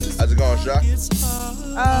Jack?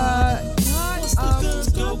 Not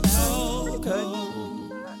bad. Pretty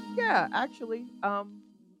good. Yeah, actually,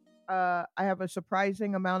 I have a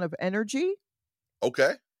surprising amount of energy.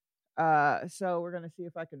 Okay. So we're gonna see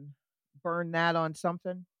if I can burn that on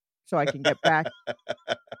something, so I can get back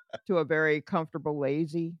to a very comfortable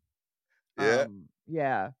lazy. Yeah.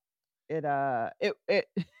 Yeah, it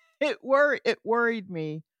it worried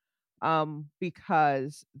me,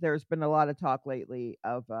 because there's been a lot of talk lately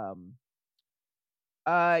of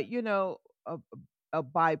you know, a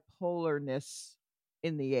bipolarness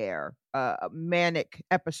in the air, manic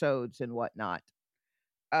episodes and whatnot.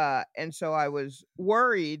 And so I was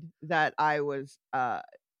worried that I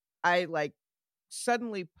like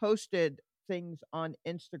suddenly posted things on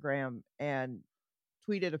Instagram and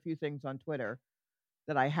tweeted a few things on Twitter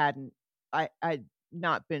that I'd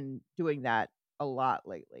not been doing that a lot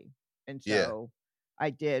lately. And Yeah. so I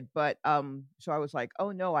did, but so I was like, "Oh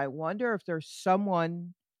no, I wonder if there's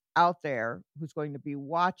someone out there who's going to be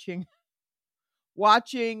watching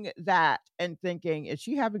that and thinking, is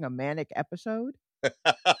she having a manic episode?"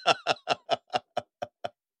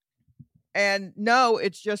 And no,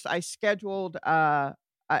 it's just I scheduled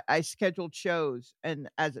shows, and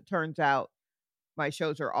as it turns out, my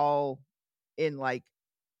shows are all in like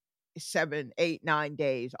 7, 8, 9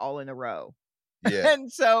 days all in a row. Yeah.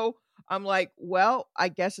 And so I'm like, well, I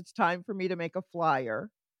guess it's time for me to make a flyer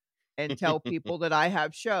and tell people that I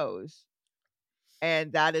have shows.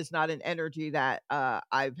 And that is not an energy that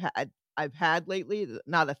I've had lately,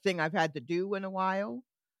 not a thing I've had to do in a while.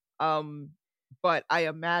 Um, but I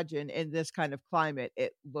imagine in this kind of climate,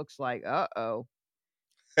 it looks like, uh-oh.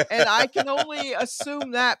 And I can only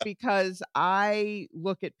assume that because I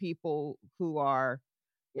look at people who are,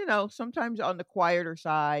 sometimes on the quieter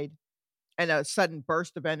side and a sudden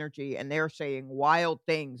burst of energy, and they're saying wild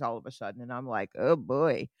things all of a sudden. And I'm like, oh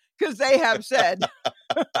boy. Because they have said,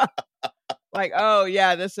 like, oh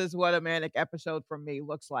yeah, this is what a manic episode from me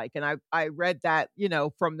looks like. And I read that,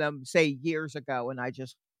 from them say years ago, and I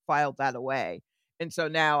just filed that away. And so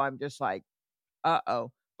now I'm just like,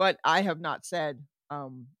 uh-oh. But I have not said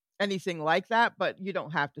anything like that, but you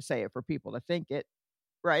don't have to say it for people to think it,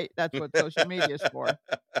 right? That's what social media is for.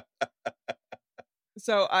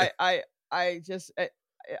 So I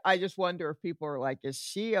just wonder if people are like, "Is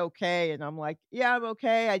she okay?" And I'm like, "Yeah, I'm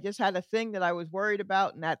okay. I just had a thing that I was worried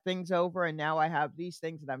about, and that thing's over, and now I have these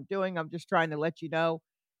things that I'm doing. I'm just trying to let you know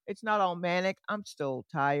it's not all manic. I'm still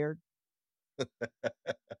tired."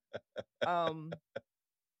 Um,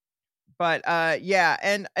 but yeah,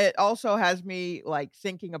 and it also has me like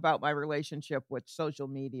thinking about my relationship with social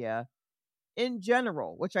media in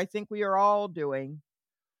general, which I think we are all doing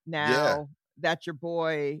Yeah. now that your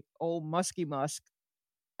boy, old Musky Musk,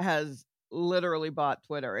 has literally bought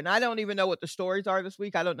Twitter. And I don't even know what the stories are this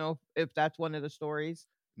week. I don't know if that's one of the stories.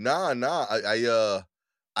 Nah.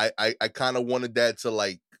 I kind of wanted that to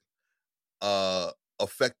like uh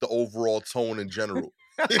affect the overall tone in general.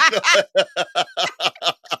 You know?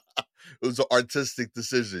 It was an artistic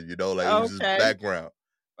decision, like it was just Okay. background.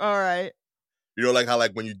 All right. Like how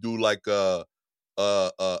like when you do like a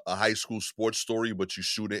high school sports story, but you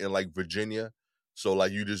shoot it in like Virginia, so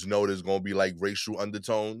like you just know there's gonna be like racial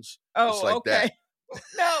undertones. It's Oh, like that. okay.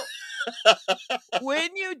 No,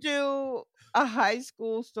 when you do a high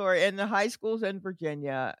school story, and the high schools in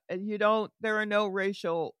Virginia, and there are no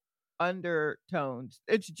racial undertones.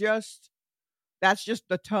 That's just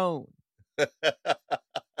the tone.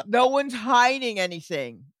 No one's hiding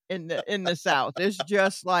anything in the South. It's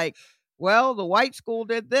just like, well, the white school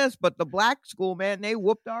did this, but the black school, man, they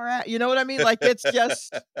whooped our ass. You know what I mean? Like that's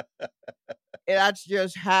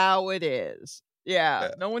just how it is. Yeah,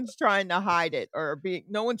 Yeah. no one's trying to hide it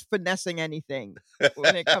no one's finessing anything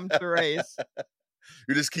when it comes to race.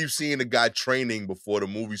 You just keep seeing the guy training before the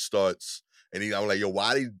movie starts, and I'm like, yo,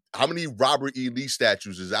 how many Robert E. Lee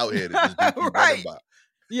statues is out here that this dude keep running Right. by?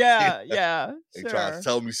 Yeah, They trying to sure.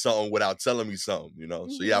 tell me something without telling me something.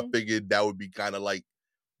 So yeah, I Mhm. figured that would be kind of like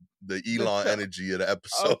the The Elon to energy of the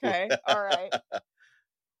episode. Okay, alright.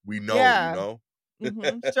 We know, Yeah.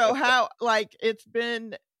 So how like, it's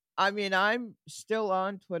been I mean, I'm still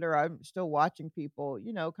on Twitter. I'm still watching people,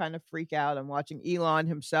 kind of freak out. I'm watching Elon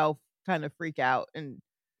himself kind of freak out and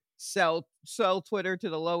sell Twitter to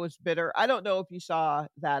the lowest bidder. I don't know if you saw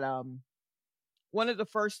that one of the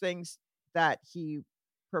first things that he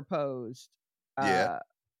proposed Yeah,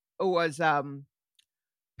 uh was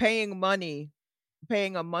paying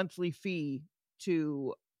a monthly fee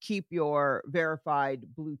to keep your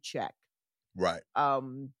verified blue check. right.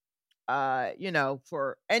 Um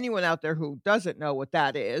for anyone out there who doesn't know what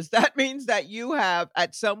that is, that means that you have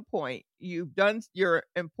at some point you're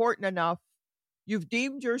important enough, you've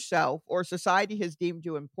deemed yourself, or society has deemed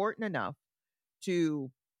you important enough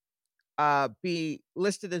to be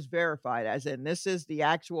listed as verified, as in this is the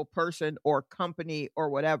actual person or company or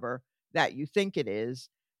whatever that you think it is,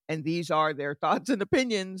 and these are their thoughts and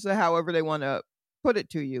opinions, however they want to put it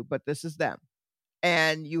to you, but this is them.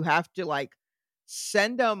 And you have to like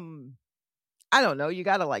send them, I don't know, you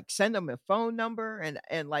got to like send them a phone number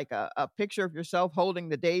and like a picture of yourself holding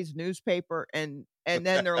the day's newspaper, and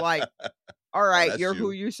then they're like, all Oh, right, that's you're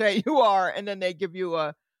who you. you say you are, and then they give you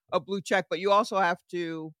a blue check, but you also have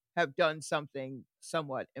to have done something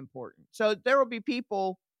somewhat important. So there will be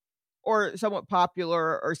people or somewhat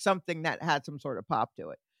popular or something that had some sort of pop to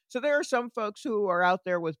it. So there are some folks who are out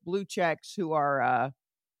there with blue checks who are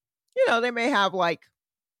they may have like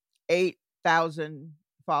 8,000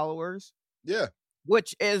 followers, Yeah.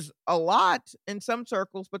 which is a lot in some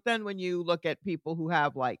circles, but then when you look at people who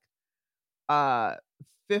have like uh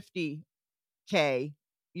 50K,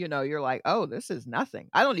 you're like, oh, this is nothing.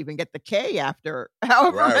 I don't even get the K after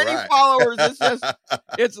however Right, many right. followers.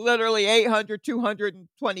 It's literally 800,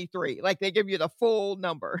 223. Like they give you the full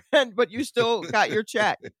number, but you still got your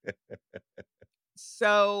check.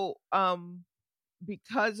 So,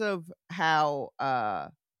 because of how, uh,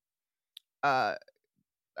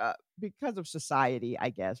 because of society, I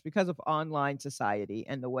guess, because of online society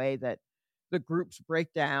and the way that the groups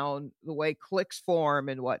break down, the way cliques form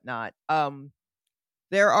and whatnot,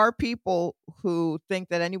 there are people who think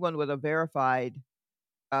that anyone with a verified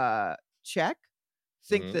check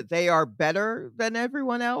think Mhm. that they are better than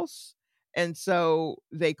everyone else. And so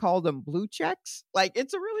they call them blue checks. Like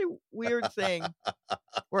it's a really weird thing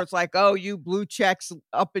where it's like, oh, you blue checks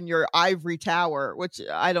up in your ivory tower, which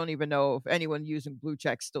I don't even know if anyone using blue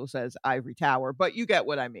checks still says ivory tower, but you get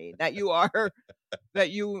what I mean. That you are that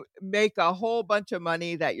you make a whole bunch of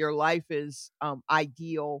money, that your life is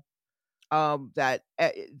ideal, that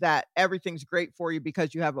everything's great for you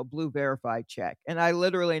because you have a blue verified check. And I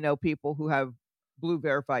literally know people who have blue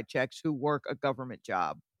verified checks who work a government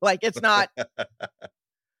job. Like it's not,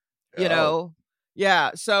 you Oh. know,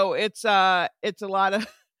 yeah. So it's a lot of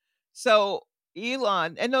so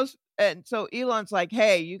Elon and so Elon's like,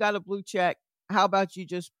 hey, you got a blue check. How about you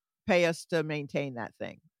just pay us to maintain that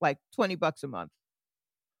thing? Like $20 a month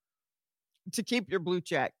to keep your blue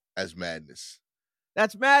check. That's madness.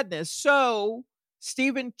 That's madness. So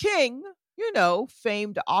Stephen King,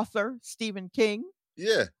 famed author Stephen King,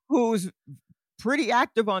 Yeah. who's pretty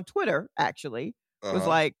active on Twitter, actually, was Uh-huh.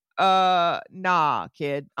 like, nah,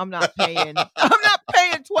 kid, I'm not paying I'm not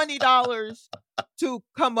paying $20 to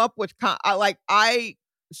come up with I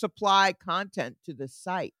supply content to the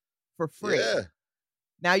site for free. Yeah.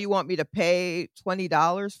 Now you want me to pay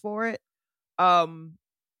 $20 for it? Um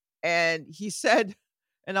and he said,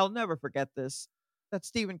 and I'll never forget this, that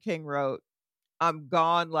Stephen King wrote, I'm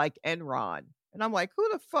gone like Enron. And I'm like, who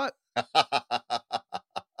the fuck?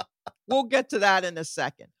 We'll get to that in a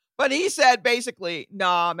second. But he said basically,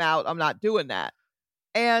 nah, I'm out. I'm not doing that.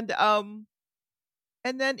 And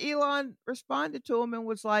then Elon responded to him and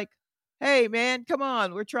was like, hey man, come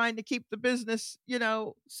on. We're trying to keep the business,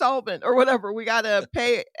 solvent or whatever. We gotta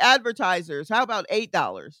pay advertisers. How about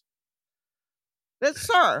 $8?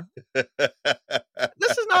 Sir,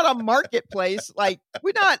 this is not a marketplace. Like,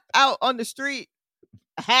 we're not out on the street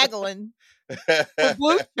haggling for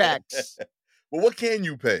blue checks. Well, what can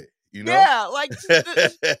you pay? Yeah, like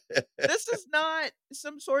this is not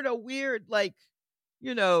some sort of weird, like,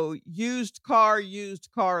 used car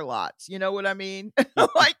lots. You know what I mean?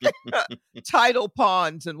 Like tidal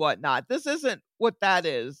ponds and whatnot. This isn't what that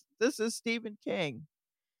is. This is Stephen King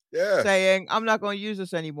Yeah. saying, I'm not going to use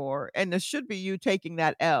this anymore. And this should be you taking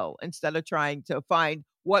that L instead of trying to find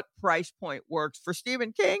what price point works for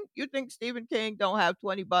Stephen King. You think Stephen King don't have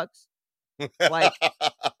 $20? Like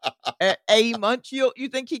a month? You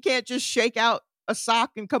think he can't just shake out a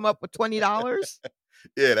sock and come up with $20?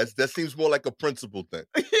 Yeah, that seems more like a principle thing.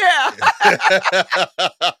 Yeah.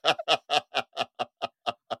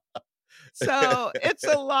 So it's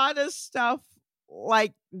a lot of stuff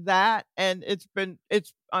like that, and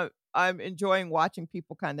I'm enjoying watching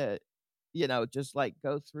people kind of, just like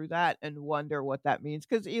go through that and wonder what that means.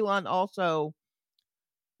 Because Elon also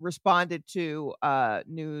responded to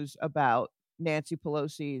news about Nancy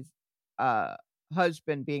Pelosi's uh,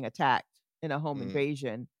 husband being attacked in a home Mhm.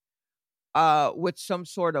 invasion, with some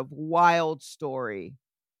sort of wild story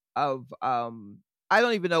of I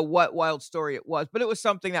don't even know what wild story it was, but it was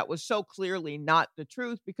something that was so clearly not the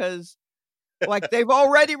truth because Like they've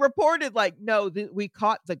already reported, like, no, we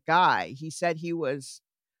caught the guy. He said he was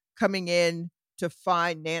coming in to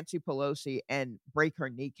find Nancy Pelosi and break her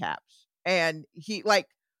kneecaps. And he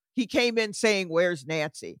came in saying, "Where's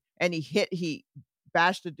Nancy?" And he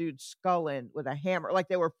bashed the dude's skull in with a hammer, like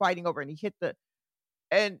they were fighting over, and he hit the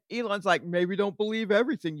and Elon's like, maybe don't believe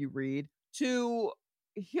everything you read, to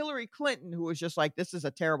Hillary Clinton, who was just like, this is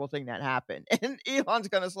a terrible thing that happened. And Elon's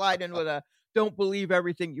going to slide in with a don't believe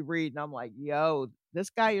everything you read. And I'm like, yo, this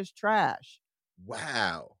guy is trash.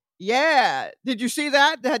 Wow. Yeah. Did you see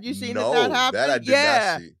that? Had you seen that No, happen? that I did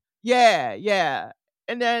Yeah. not see. Yeah. Yeah.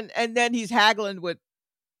 And then he's haggling with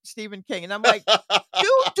Stephen King. And I'm like,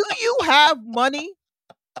 do you have money?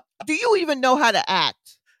 Do you even know how to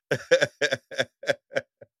act?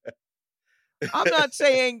 I'm not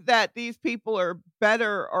saying that these people are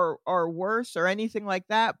better or worse or anything like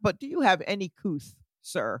that, but do you have any couth,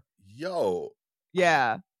 sir? Yo,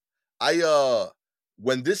 Yeah.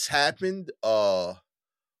 When this happened, the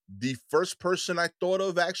first person I thought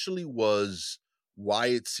of actually was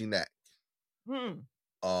Wyatt Cenac.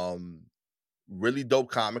 Really dope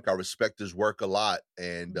comic. I respect his work a lot,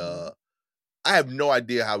 and I have no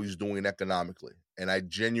idea how he's doing economically, and I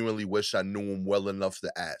genuinely wish I knew him well enough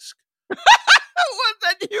to ask. Was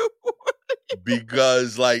that you?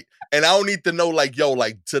 Because like, and I don't need to know like, yo,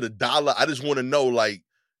 like to the dollar. I just want to know like,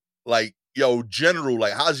 yo, general,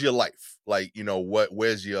 like, how's your life? Like, you know,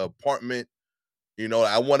 where's your apartment? You know,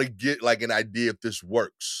 I want to get like an idea if this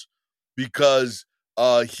works, because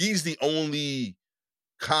he's the only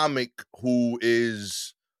comic who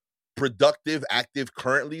is productive, active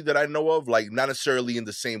currently that I know of. Like, not necessarily in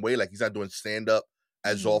the same way, like he's not doing stand-up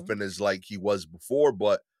as often as like he was before,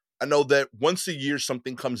 but I know that once a year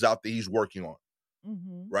something comes out that he's working on,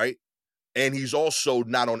 right? And he's also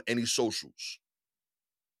not on any socials.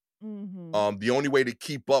 The only way to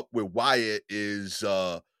keep up with Wyatt is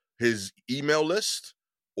his email list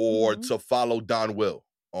or to follow Don Will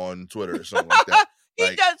on Twitter or something like that.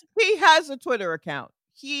 He has a Twitter account.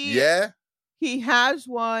 He has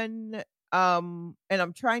one. And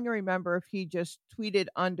I'm trying to remember if he just tweeted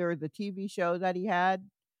under the TV show that he had.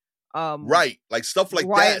 Right, like stuff like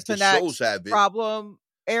Wyatt that. The shows have it. Problem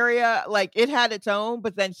area, like it had its own,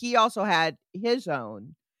 but then he also had his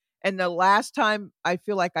own. And the last time I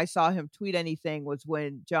feel like I saw him tweet anything was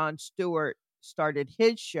when Jon Stewart started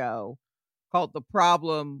his show called The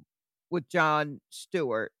Problem with Jon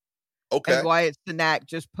Stewart. Okay. And Wyatt Cenac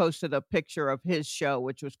just posted a picture of his show,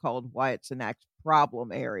 which was called Wyatt Cenac's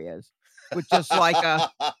Problem Areas, with just like a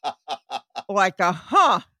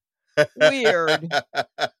weird.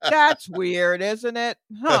 That's weird, isn't it?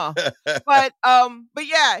 Huh. But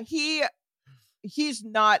yeah, he's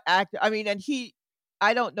not active. I mean, and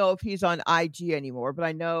I don't know if he's on IG anymore, but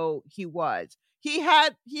I know he was. He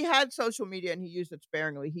had social media and he used it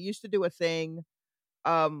sparingly. He used to do a thing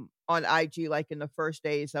on IG like in the first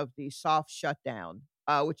days of the soft shutdown,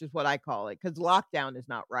 which is what I call it, because lockdown is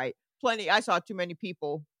not right. I saw too many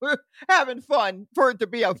people having fun for it to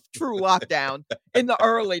be a true lockdown in the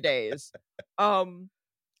early days.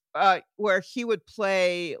 Where he would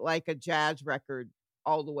play like a jazz record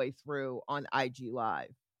all the way through on IG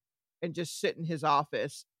Live and just sit in his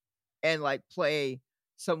office and like play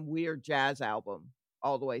some weird jazz album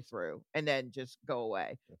all the way through and then just go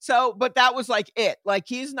away. So, but that was like it. Like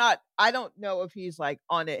he's not, I don't know if he's like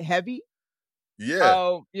on it heavy. Yeah.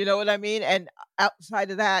 Oh, you know what I mean? And outside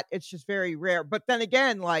of that, it's just very rare. But then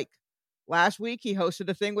again, like last week, he hosted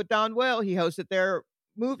a thing with Don Will. He hosted their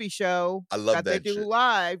movie show. I love that they do shit.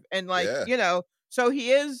 live. And like, you know, so he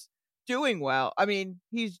is doing well. I mean,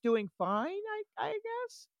 he's doing fine, I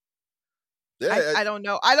guess. Yeah, I don't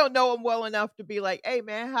know. I don't know him well enough to be like, hey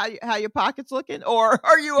man, how your pockets looking? Or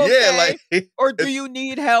are you okay? Yeah, like, or do you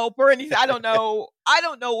need help or anything? I don't know. I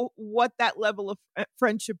don't know what that level of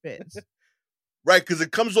friendship is. Right, because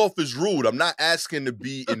it comes off as rude. I'm not asking to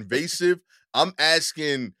be invasive. I'm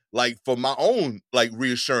asking like for my own like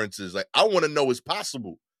reassurances. Like I want to know it's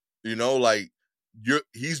possible. You know, like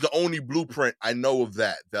he's the only blueprint I know of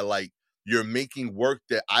that like you're making work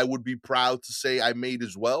that I would be proud to say I made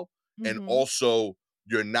as well. And also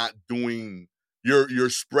you're not doing you're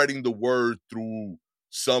spreading the word through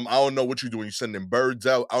some, I don't know what you're doing. You're sending birds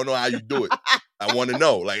out. I don't know how you do it. I want to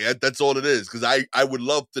know. Like that's all it is. Because I would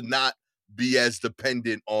love to not be as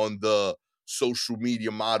dependent on the social media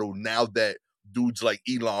model now that dudes like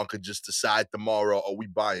Elon could just decide tomorrow, are we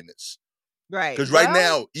buying this? Right. Because right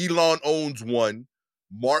now, Elon owns one,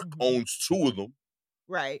 Mark owns two of them.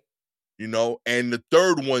 Right. You know, and the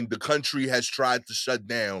third one, the country has tried to shut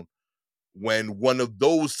down when one of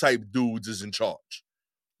those type dudes is in charge.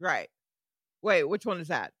 Right. Wait, which one is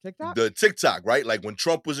that? TikTok? The TikTok, right? Like when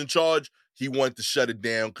Trump was in charge, he wanted to shut it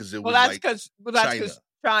down because it Well, was that's like because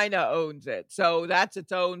China. China owns it, so that's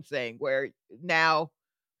its own thing. Where now,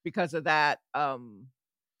 because of that,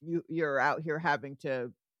 you're out here having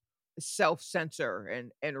to self-censor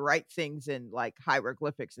and write things in like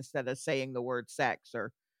hieroglyphics instead of saying the word sex,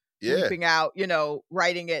 or Yeah. bleeping out,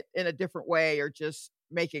 writing it in a different way, or just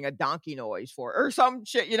making a donkey noise for it, or some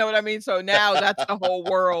shit, you know what I mean? So now that's the whole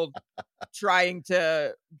world trying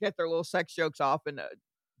to get their little sex jokes off on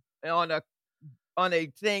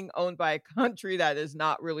a thing owned by a country that is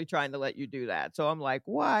not really trying to let you do that. So I'm like,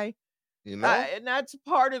 why? You know? And that's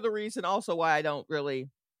part of the reason also why I don't really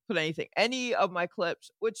put any of my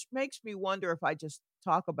clips, which makes me wonder if I just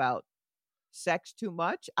talk about sex too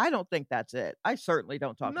much. I don't think that's it. I certainly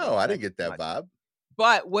don't talk about No, I sex didn't get too that much. vibe.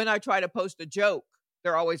 But when I try to post a joke,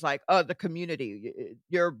 they're always like, "Oh, the community,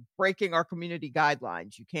 you're breaking our community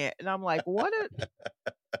guidelines. You can't." And I'm like, what are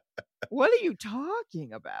you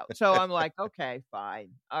talking about? So I'm like, okay, fine.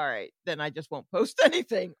 All right. Then I just won't post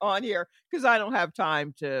anything on here because I don't have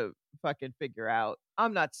time to fucking figure out.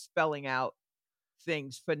 I'm not spelling out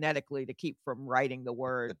things phonetically to keep from writing the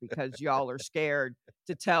word because y'all are scared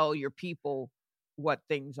to tell your people what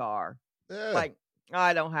things are. Yeah. Like,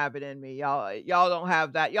 I don't have it in me. Y'all don't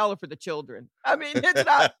have that. Y'all are for the children. I mean,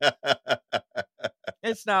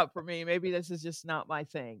 it's not for me. Maybe this is just not my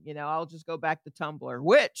thing. I'll just go back to Tumblr,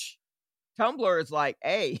 which Tumblr is like,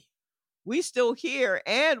 hey, we still here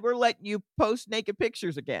and we're letting you post naked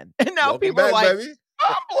pictures again. And now Welcome people back, are like, baby.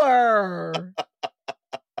 Tumblr.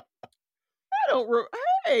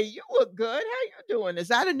 Hey, you look good. How you doing? Is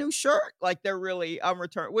that a new shirt? Like they're really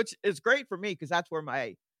returning, which is great for me because that's where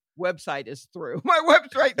my website is through. My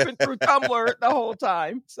website's been through Tumblr the whole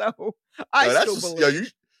time. So I still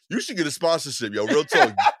believe. You should get a sponsorship, yo. Real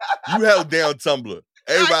talk. You held down Tumblr.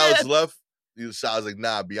 Everybody else left. I was like,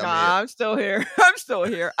 nah, B, I'm here. I'm still here. I'm still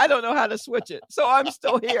here. I don't know how to switch it. So I'm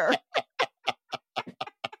still here.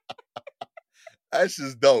 That's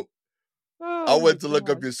just dope. Oh, I went to look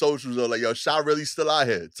up your socials. I was like, yo, Sha really still out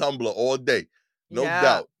here. Tumblr all day. No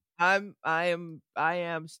doubt. I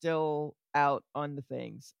am still out on the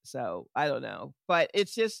things. So I don't know. But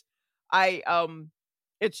it's just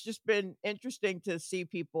it's just been interesting to see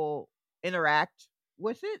people interact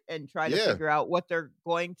with it and try to figure out what they're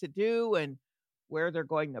going to do and where they're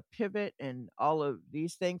going to pivot and all of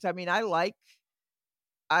these things. I mean, I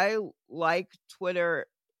like Twitter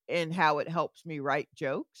and how it helps me write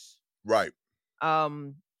jokes. Right.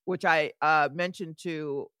 Which I mentioned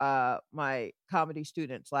to my comedy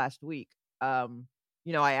students last week. I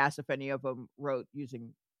asked if any of them wrote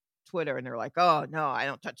using Twitter, and they're like, "Oh no, I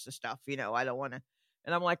don't touch the stuff. I don't want to."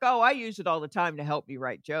 And I'm like, "Oh, I use it all the time to help me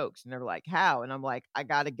write jokes." And they're like, "How?" And I'm like, "I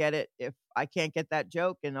got to get it. If I can't get that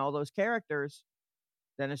joke and all those characters,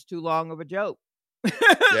 then it's too long of a joke."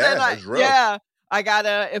 That's real. Yeah, I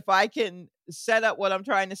gotta. If I can set up what I'm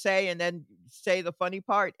trying to say and then say the funny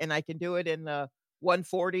part, and I can do it in the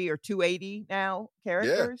 140 or 280 now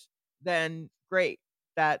characters, then great.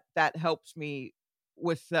 That helps me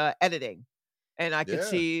with editing. And I could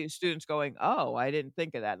see students going, "Oh, I didn't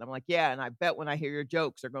think of that." And I'm like, "Yeah." And I bet when I hear your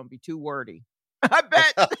jokes, they're going to be too wordy. I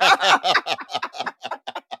bet.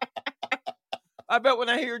 I bet when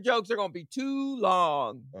I hear your jokes, they're going to be too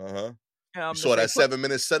long. You saw that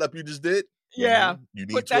 7-minute setup you just did? Yeah. You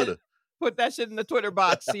need Twitter. Put that shit in the Twitter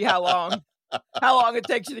box. See how long it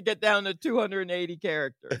takes you to get down to 280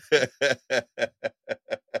 characters.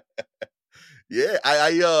 Yeah,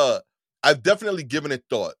 I've definitely given it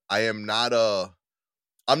thought. I'm not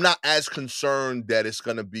as concerned that it's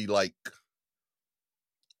gonna be like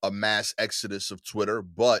a mass exodus of Twitter,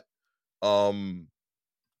 but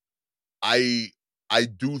I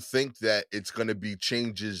do think that it's gonna be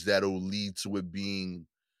changes that'll lead to it being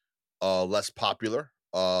less popular.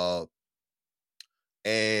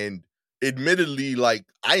 And admittedly, like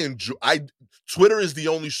Twitter is the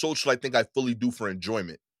only social I think I fully do for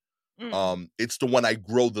enjoyment. It's the one I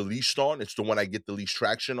grow the least on. It's the one I get the least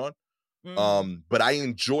traction on. But I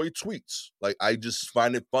enjoy tweets. Like I just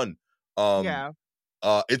find it fun.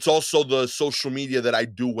 It's also the social media that I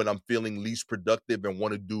do when I'm feeling least productive and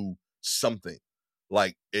want to do something.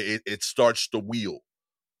 Like it starts the wheel.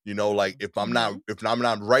 Like if I'm not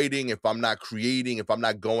writing, if I'm not creating, if I'm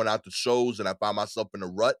not going out to shows and I find myself in a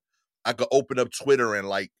rut, I could open up Twitter and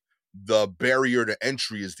like the barrier to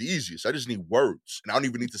entry is the easiest. I just need words and I don't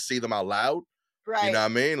even need to say them out loud. Right. You know what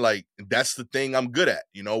I mean? Like that's the thing I'm good at,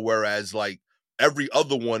 whereas like every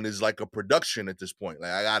other one is like a production at this point. Like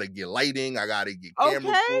I got to get lighting. I got to get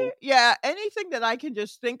camera crew. Yeah. Anything that I can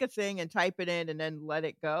just think a thing and type it in and then let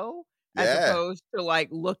it go as Yeah. opposed to like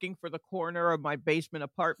looking for the corner of my basement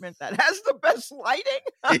apartment that has the best lighting.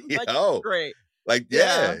 I'm like, it's Yo. great. Like,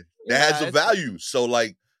 Yeah. yeah, that has a It's value. So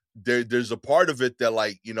like there's a part of it that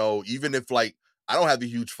like, even if like I don't have a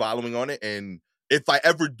huge following on it, and if I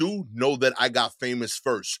ever do, know that I got famous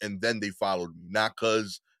first and then they followed me, not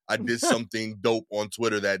because I did something dope on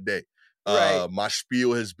Twitter that day. right. My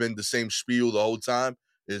spiel has been the same spiel the whole time.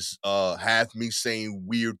 Is half me saying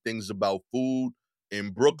weird things about food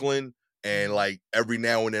in Brooklyn, and like every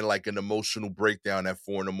now and then like an emotional breakdown at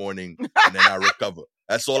 4 a.m, and then I recover.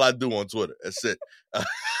 That's all I do on Twitter. That's it.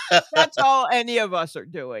 That's all any of us are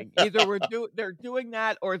doing. Either they're doing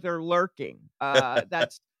that or they're lurking.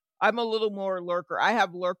 That's I'm a little more lurker. I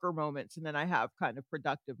have lurker moments, and then I have kind of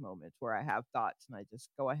productive moments where I have thoughts and I just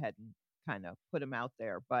go ahead and kind of put them out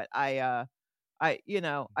there. But I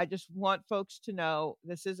just want folks to know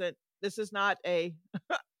this is not a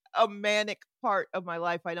manic part of my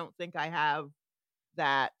life. I don't think I have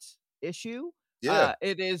that issue. Yeah.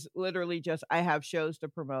 It is literally just I have shows to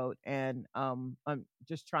promote, and I'm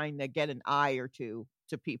just trying to get an eye or two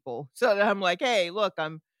to people so that I'm like, hey, look,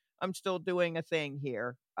 I'm still doing a thing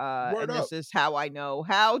here. Word And up. this is how I know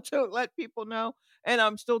how to let people know. And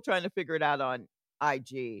I'm still trying to figure it out on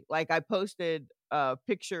IG. Like I posted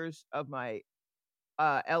pictures of my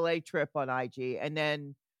LA trip on IG, and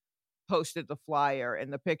then posted the flyer,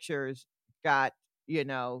 and the pictures got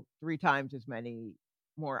 3 times as many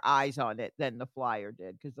more eyes on it than the flyer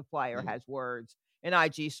did, because the flyer Mhm. has words and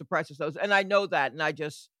IG suppresses those, and I know that, and I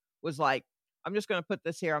just was like, I'm just going to put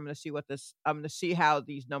this here. I'm going to see how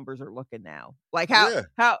these numbers are looking now, like Yeah.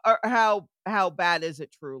 how bad is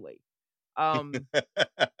it truly. um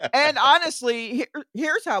and honestly,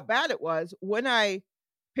 here's how bad it was when I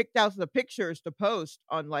picked out the pictures to post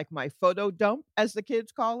on like my photo dump, as the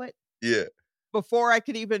kids call it. Yeah. Before I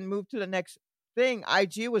could even move to the next thing,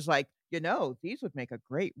 IG was like, these would make a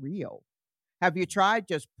great reel. Have you tried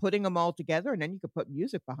just putting them all together, and then you could put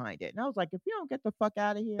music behind it? And I was like, if you don't get the fuck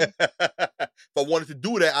out of here, If I wanted to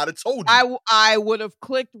do that, I'd have told you. I would have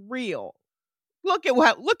clicked reel. Look at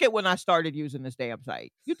when I started using this damn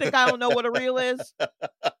site. You think I don't know what a reel is?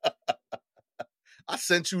 I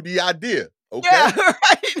sent you the idea. Okay. Yeah,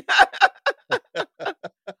 right.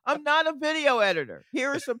 I'm not a video editor. Here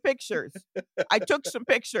are some pictures. I took some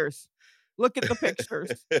pictures. Look at the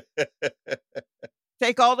pictures.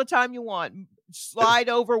 Take all the time you want. Slide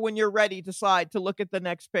over when you're ready to slide to look at the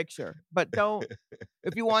next picture. But don't,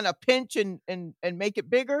 if you want to pinch and make it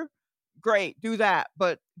bigger, great, do that.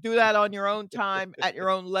 But do that on your own time, at your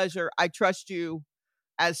own leisure. I trust you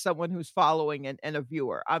as someone who's following and a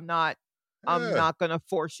viewer. I'm not Yeah. going to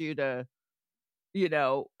force you to,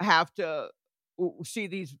 have to see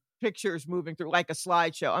these pictures moving through like a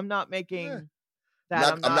slideshow. I'm not making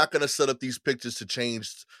that. I'm not gonna set up these pictures to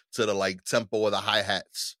change to the like tempo or the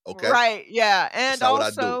hi-hats. Okay. Right, yeah, That's and not what I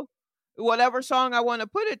do. also, whatever song I wanna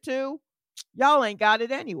put it to, y'all ain't got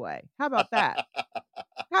it anyway. How about that?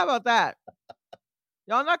 How about that?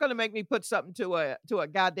 Y'all not gonna make me put something to a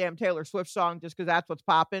goddamn Taylor Swift song just because that's what's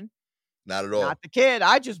popping. Not at all. Not the kid.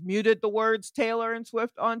 I just muted the words Taylor and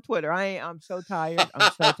Swift on Twitter. I'm so tired.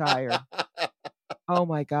 I'm so tired. Oh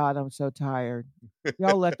my god, I'm so tired.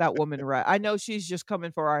 Y'all let that woman rest. I know she's just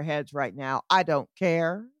coming for our heads right now. I don't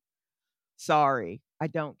care. Sorry, I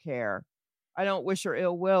don't care. I don't wish her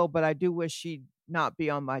ill will, but I do wish she'd not be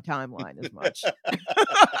on my timeline as much.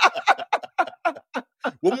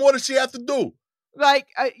 What more does she have to do? Like,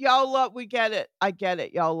 we get it. I get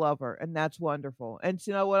it. Y'all love her, and that's wonderful. And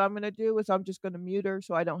you know what I'm going to do is I'm just going to mute her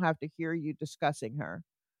so I don't have to hear you discussing her.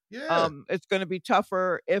 Yeah. It's going to be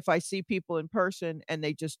tougher if I see people in person and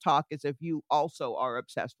they just talk as if you also are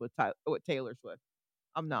obsessed with Taylor Swift.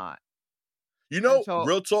 I'm not. So,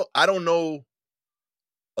 Real talk, I don't know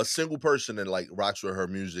a single person that like rocks with her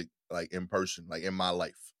music like in person, like in my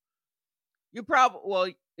life. you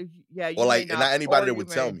probably, yeah, you Or may like not, not anybody or that you would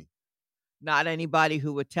may tell me. not anybody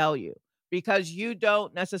who would tell you, because you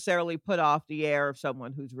don't necessarily put off the air of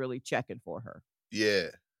someone who's really checking for her. Yeah.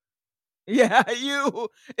 Yeah,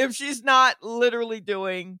 if she's not literally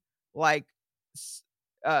doing like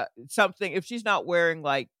something, if she's not wearing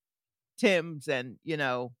like Tim's and,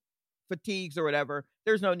 fatigues or whatever,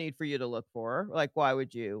 there's no need for you to look for her. Like, why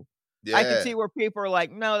would you? I can Yeah. see where people are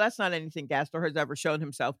like, no, that's not anything Gastor has ever shown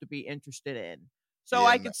himself to be interested in. So Yeah.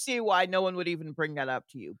 I could see why no one would even bring that up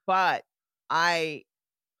to you. But I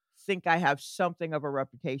think I have something of a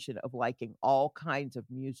reputation of liking all kinds of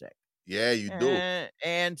music. Yeah, you do.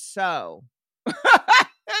 And so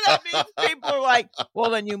that means people are like, well,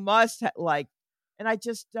 then you must like, and I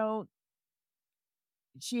just don't.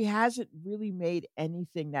 she hasn't really made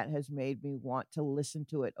anything that has made me want to listen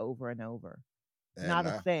to it over and over. And Not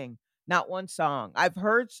a thing. Not one song. I've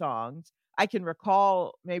heard songs. I can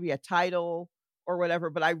recall maybe a title or whatever,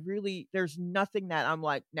 but there's nothing that I'm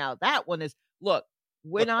like, now that one is, look,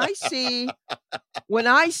 when I see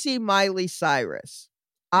Miley Cyrus,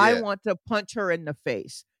 I yeah, want to punch her in the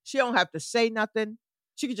face. She don't have to say nothing.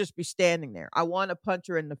 She could just be standing there. I want to punch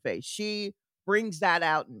her in the face. She brings that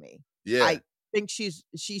out in me. yeah, I think she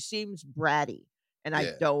seems bratty, and I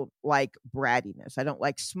yeah. don't like brattiness. I don't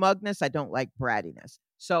like smugness. I don't like brattiness.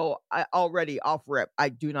 So I already off rip, I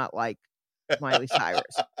do not like Miley Cyrus.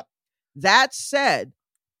 That said,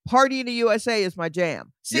 Party in the USA is my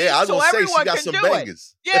jam. See, Yeah, I was so gonna say she everyone got can some do it.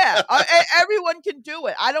 bangers. Yeah, everyone can do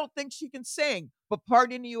it. I don't think she can sing, but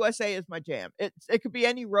Party in the USA is my jam. It could be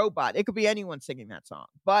any robot. It could be anyone singing that song.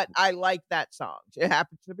 But I like that song. It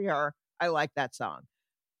happens to be her. I like that song.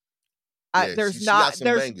 Yeah, she got some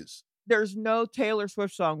bangers. There's no Taylor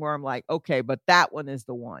Swift song where I'm like, okay, but that one is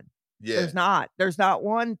the one. Yeah. There's not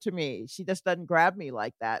one to me. She just doesn't grab me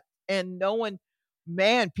like that. And no one,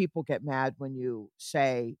 man, people get mad when you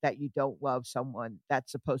say that you don't love someone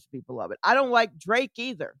that's supposed to be beloved. I don't like Drake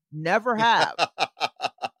either. Never have.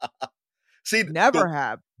 See, Never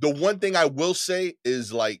have. the one thing I will say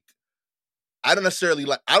is like, I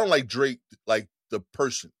don't like Drake like the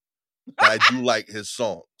person, but I do like his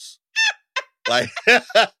songs. Like,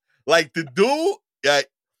 like the dude,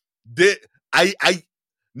 I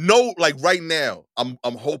know, like right now, I'm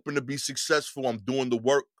hoping to be successful. I'm doing the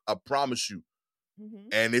work. I promise you. Mhm.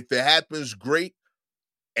 And if it happens, great.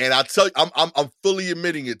 And I tell you, I'm fully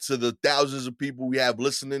admitting it to the thousands of people we have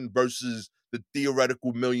listening versus the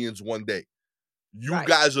theoretical millions one day. You Right.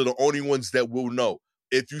 guys are the only ones that will know.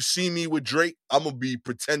 If you see me with Drake, I'm gonna be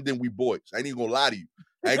pretending we boys. I ain't even gonna lie to you.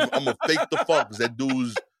 I'm gonna fake the funk because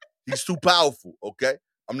that he's too powerful. Okay,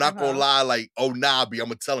 I'm not gonna lie like, oh nah, I'm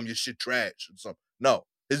gonna tell him your shit trash or something. No,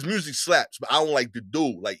 his music slaps, but I don't like the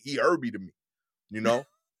dude. Like he Herbie to me, you know.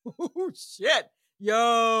 Oh shit.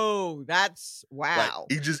 Yo, that's wow.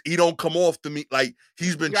 Like he don't come off to me like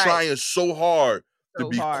he's been Right. trying so hard to So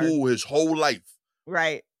be hard. cool his whole life.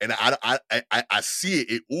 Right. And I see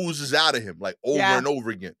it. It oozes out of him like over Yeah. and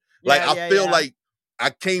over again. Like Yeah, I feel yeah. like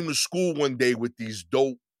I came to school one day with these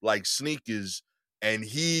dope like sneakers, and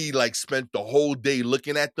he like spent the whole day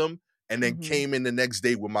looking at them, and then Mhm. came in the next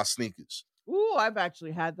day with my sneakers. Ooh, I've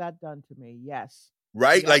actually had that done to me. Yes.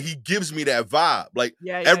 Right? Yep. Like he gives me that vibe. Like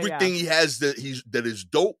Yeah, everything he has that is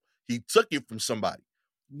dope, he took it from somebody.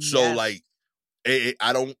 So Yes. like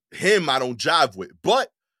I don't jive with.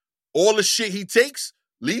 But all the shit he takes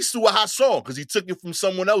leads to a hot song because he took it from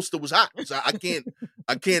someone else that was hot. So I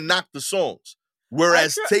can't knock the songs.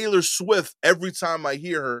 Whereas Taylor Swift, every time I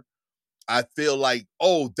hear her, I feel like,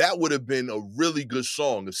 oh, that would have been a really good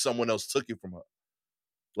song if someone else took it from her.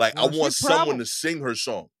 Like Well, I want someone to sing her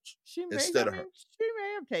songs instead of her. She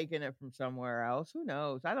may have taken it from somewhere else. Who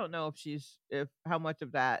knows? I don't know if how much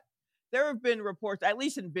of that. There have been reports, at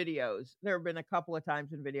least in videos. There have been a couple of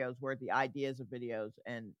times in videos where the ideas of videos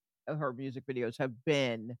and her music videos have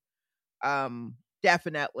been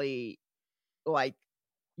definitely like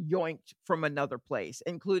yoinked from another place,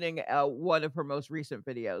 including one of her most recent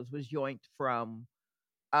videos was yoinked from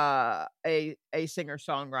a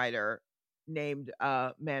singer-songwriter named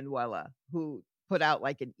Manuela, who put out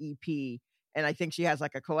like an EP, and I think she has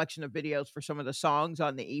like a collection of videos for some of the songs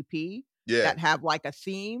on the EP that have like a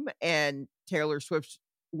theme, and Taylor Swift's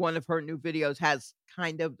one of her new videos has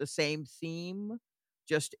kind of the same theme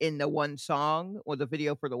just in the one song, or the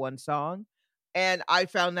video for the one song. And I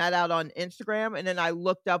found that out on Instagram, and then I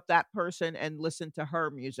looked up that person and listened to her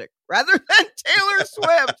music rather than Taylor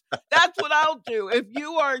Swift. That's what I'll do. If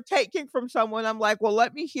you are taking from someone, I'm like, well,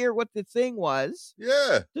 let me hear what the thing was.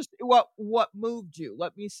 Yeah. Just what moved you.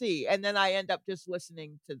 Let me see. And then I end up just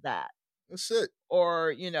listening to that. That's it.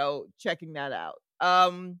 Or, checking that out.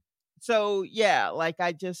 So yeah, like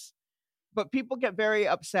but people get very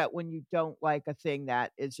upset when you don't like a thing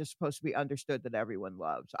that is just supposed to be understood that everyone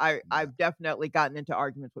loves. I've definitely gotten into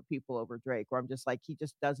arguments with people over Drake where I'm just like, he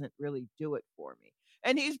just doesn't really do it for me.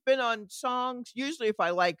 And he's been on songs. Usually if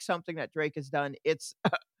I like something that Drake has done, it's,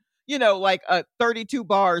 like 32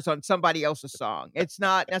 bars on somebody else's song. It's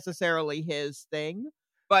not necessarily his thing.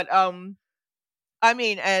 But, I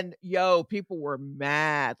mean, and people were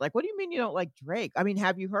mad. Like, what do you mean you don't like Drake? I mean,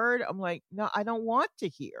 have you heard? I'm like, no, I don't want to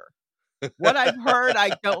hear. What I've heard,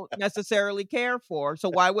 I don't necessarily care for. So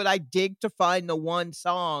why would I dig to find the one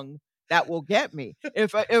song that will get me?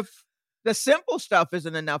 If the simple stuff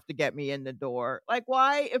isn't enough to get me in the door, like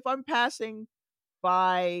why, if I'm passing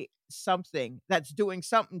by something that's doing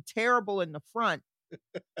something terrible in the front,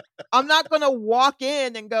 I'm not going to walk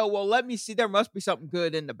in and go, well, let me see. There must be something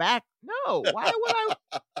good in the back. No. Why would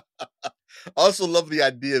I? I also love the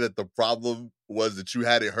idea that the problem was that you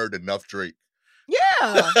hadn't heard enough Drake.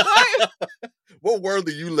 Yeah. Why? What world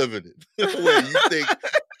are you living in where you think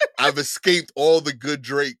I've escaped all the good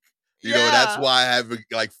Drake? You know, that's why I haven't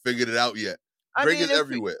like figured it out yet. Drake is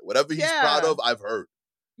everywhere. Whatever he's proud of, I've heard.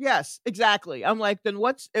 Yes, exactly. I'm like, then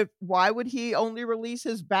why would he only release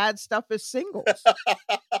his bad stuff as singles?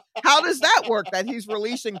 How does that work? That he's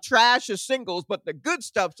releasing trash as singles, but the good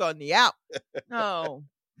stuff's on the out. No.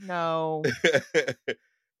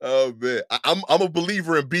 Oh man, I'm a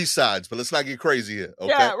believer in B-sides, but let's not get crazy here. Okay?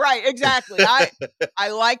 Yeah, right, exactly. I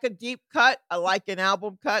like a deep cut. I like an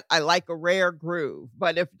album cut. I like a rare groove.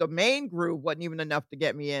 But if the main groove wasn't even enough to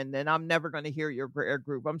get me in, then I'm never going to hear your rare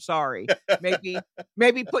groove. I'm sorry.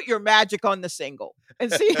 Maybe put your magic on the single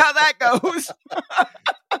and see how that goes.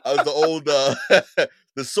 I was the old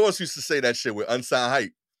the Source used to say that shit with Unsigned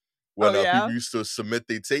Hype. When people used to submit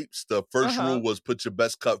their tapes, the first rule was put your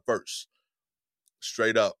best cut first.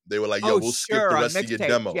 Straight up. They were like, yo, we'll skip the rest of your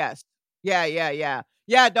demo. Yes.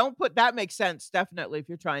 Yeah, don't put that. Makes sense. Definitely. If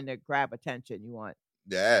you're trying to grab attention, you want.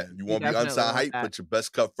 Yeah, you want to be Unsigned Hype, put your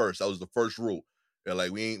best cut first. That was the first rule. They're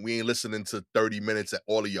like, we ain't listening to 30 minutes at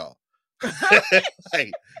all of y'all.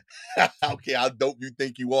 Like, okay, how dope you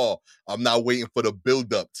think you are? I'm not waiting for the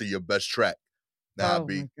build up to your best track. Nah,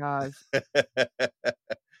 my gosh.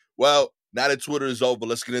 Well, now that Twitter is over,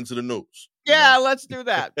 let's get into the news. Yeah, let's do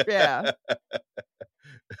that. Yeah.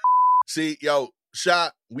 See, yo,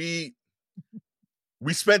 Shot, we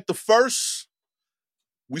spent the first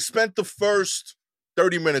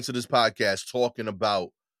 30 minutes of this podcast talking about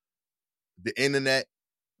the internet,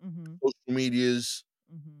 social medias,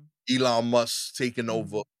 Elon Musk taking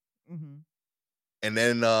over, and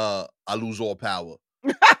then I lose all power.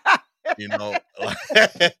 You know,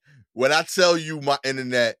 when I tell you my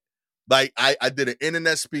internet, like I did an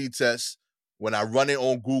internet speed test. When I run it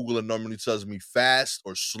on Google, it normally tells me fast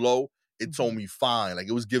or slow. It told me fine. Like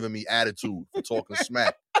it was giving me attitude for talking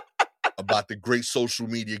smack about the great social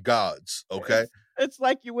media gods. Okay. It's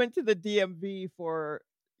like you went to the DMV for,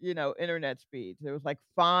 internet speeds. It was like,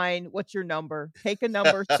 fine. What's your number? Take a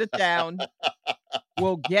number, sit down.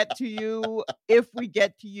 We'll get to you if we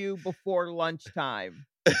get to you before lunchtime.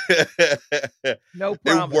 No promises.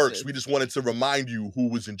 It works. We just wanted to remind you who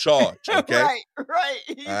was in charge. Okay.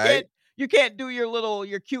 Right. You can't do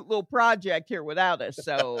your cute little project here without us.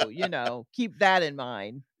 So, keep that in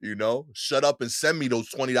mind. Shut up and send me those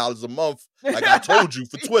 $20 a month like I told you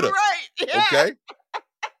for Twitter. Right. Yeah. Okay.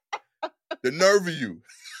 The nerve of you.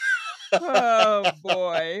 Oh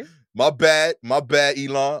boy. My bad,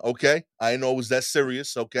 Elon. Okay. I didn't know it was that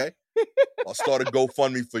serious. Okay. I'll start a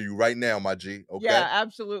GoFundMe for you right now, my G. Okay. Yeah,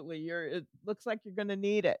 absolutely. It looks like you're gonna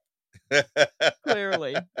need it.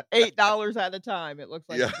 Clearly. $8 at a time. It looks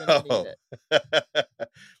like you're gonna need it.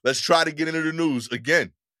 Let's try to get into the news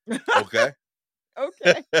again. Okay.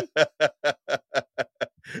 Okay.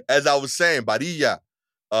 As I was saying, Barilla,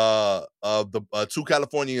 the two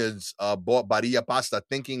Californians bought Barilla pasta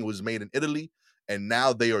thinking it was made in Italy, and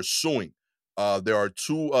now they are suing. There are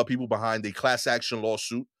two people behind a class action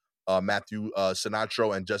lawsuit, Matthew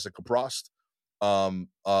Sinatro and Jessica Prost,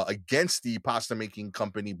 against the pasta making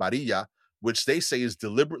company Barilla, which they say is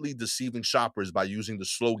deliberately deceiving shoppers by using the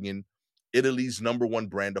slogan "Italy's #1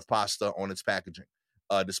 brand of pasta" on its packaging,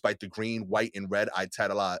 despite the green, white, and red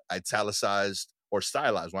italicized or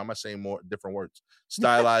stylized. Why am I saying more different words?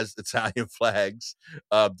 Stylized Italian flags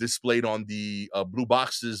displayed on the blue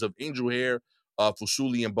boxes of angel hair,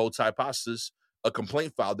 fusilli, and bow tie pastas. A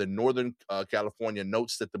complaint filed in Northern California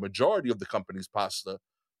notes that the majority of the company's pasta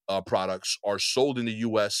products are sold in the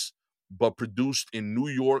U.S. but produced in New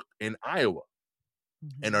York and Iowa,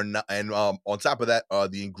 and are not. And on top of that,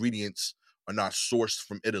 the ingredients are not sourced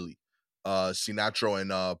from Italy. Sinatro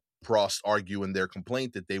and Prost argue in their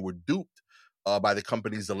complaint that they were duped by the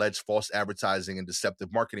company's alleged false advertising and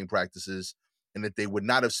deceptive marketing practices, and that they would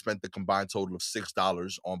not have spent the combined total of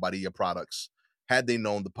 $6 on Barilla products had they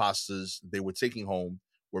known the pastas they were taking home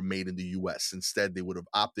were made in the U.S. Instead, they would have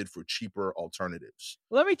opted for cheaper alternatives.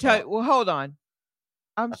 Let me tell you. Well, hold on.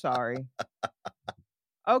 I'm sorry.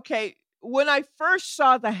 Okay. When I first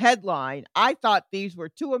saw the headline, I thought these were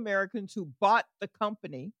two Americans who bought the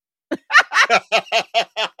company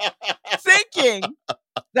thinking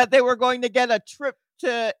that they were going to get a trip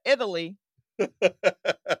to Italy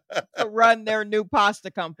to run their new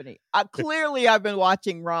pasta company. Clearly, I've been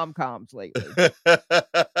watching rom-coms lately.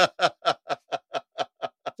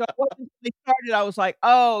 So when they started, I was like,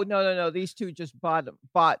 oh, no. These two just bought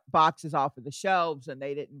boxes off of the shelves, and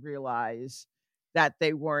they didn't realize that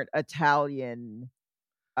they weren't Italian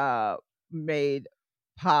made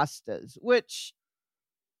pastas, which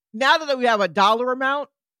now that we have a dollar amount,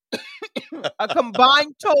 a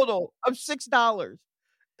combined total of $6,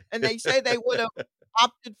 and they say they would have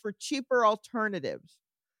opted for cheaper alternatives.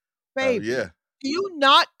 Oh Baby, yeah. do you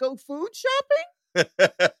not go food shopping?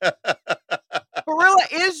 Barilla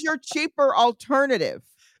is your cheaper alternative.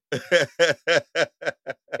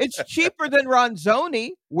 It's cheaper than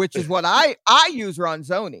Ronzoni, which is what I use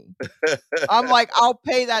Ronzoni. I'm like, I'll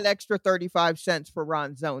pay that extra 35 cents for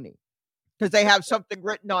Ronzoni because they have something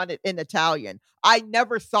written on it in Italian. I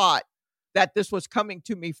never thought that this was coming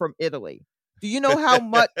to me from Italy. Do you know how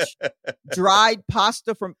much dried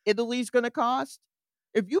pasta from Italy is going to cost?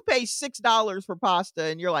 If you pay $6 for pasta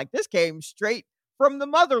and you're like, this came straight from the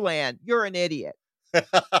motherland, you're an idiot. What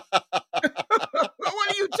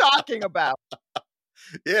are you talking about?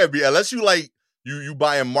 Yeah, unless you like you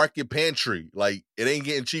buy a Market Pantry, like it ain't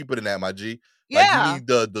getting cheaper than that, my G. Like Yeah. you need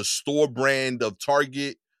the store brand of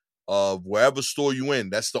Target, of wherever store you in.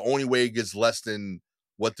 That's the only way it gets less than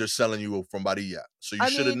what they're selling you from Barilla. So you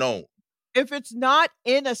should have known. If it's not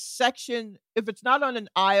in a section, if it's not on an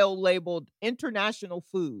aisle labeled international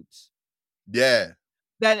foods, Yeah.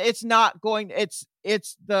 then it's not going. It's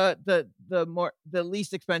the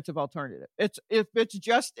least expensive alternative. It's if it's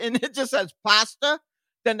just and it just says pasta,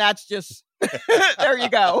 then that's just there you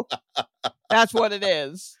go. That's what it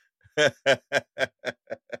is.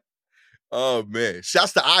 Oh man!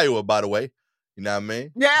 Shouts to Iowa, by the way. You know what I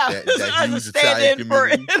mean? Yeah, that huge stand Italian in for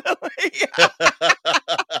community. Italy.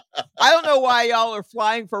 I don't know why y'all are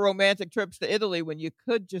flying for romantic trips to Italy when you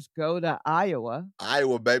could just go to Iowa.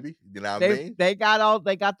 Iowa, baby. You know what I mean? They got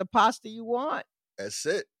the pasta you want. That's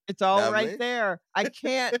it. It's all Know what I right mean? there. I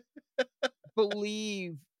can't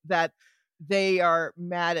believe that they are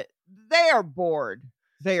they are bored.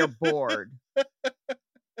 They are bored.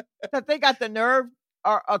 That they got the nerve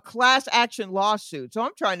are a class action lawsuit. So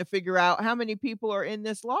I'm trying to figure out how many people are in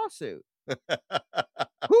this lawsuit.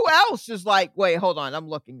 Who else is like, wait, hold on, I'm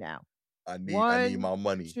looking now. I need my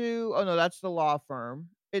money. 2, oh no, that's the law firm.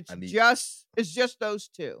 It's just those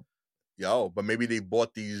two. Yo, but maybe they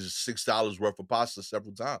bought these $6 worth of pasta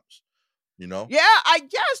several times. You know? Yeah, I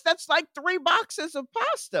guess that's like 3 boxes of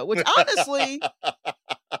pasta, which honestly,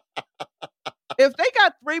 if they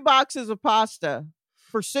got 3 boxes of pasta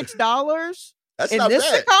for $6 that's in not this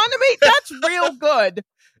bad. economy, that's real good.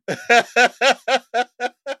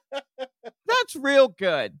 That's real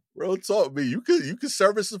good. Real talk, me. You could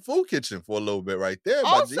service the food kitchen for a little bit right there.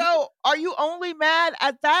 Also, are you only mad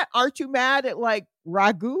at that? Aren't you mad at like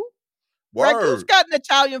ragu? Word. Ragu's got an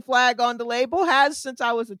Italian flag on the label. Has since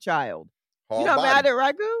I was a child. Hard You're not body. mad at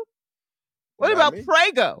ragu? What You know about I mean?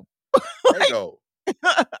 Prego? Prego?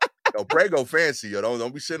 Yo, Prego fancy. Yo,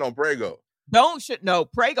 don't be sitting on Prego. No,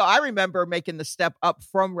 Prego. I remember making the step up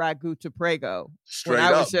from ragu to Prego. Straight when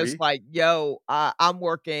I was up, just B. like, yo, I'm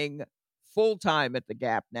working full time at the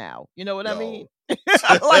Gap now. You know what I mean?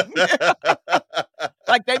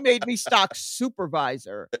 like they made me stock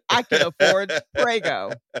supervisor. I can afford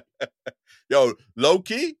Prego. Yo, low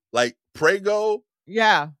key, like Prego.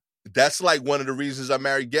 Yeah. That's like one of the reasons I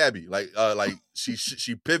married Gabby. Like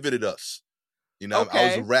she pivoted us. You know, I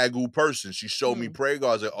was a ragu person. She showed me Prego.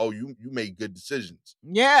 I was like, oh, you made good decisions.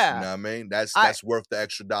 Yeah. You know what I mean? That's worth the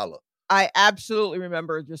extra $1. I absolutely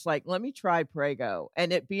remember just like, let me try Prego.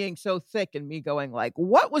 And it being so thick and me going like,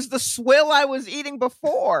 what was the swill I was eating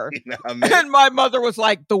before? You know what I mean? And my mother was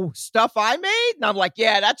like, the stuff I made? And I'm like,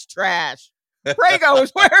 yeah, that's trash. Prego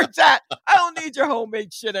is where it's at. I don't need your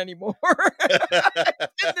homemade shit anymore.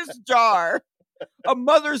 It's in this jar. A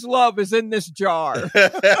mother's love is in this jar.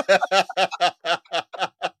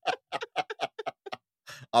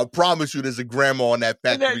 I promise you there's a grandma on that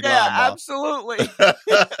factory line, Yeah, absolutely.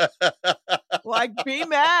 Like, be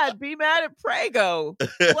mad at Prego.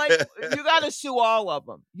 Like, you got to sue all of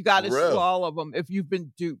them. You got to sue all of them if you've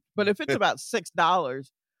been duped. But if it's about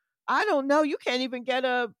 $6, I don't know. You can't even get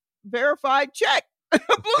a verified check, a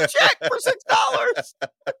blue check for $6.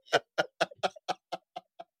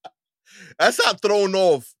 That's how thrown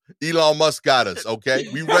off Elon Musk got us, okay?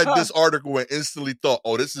 We read this article and instantly thought,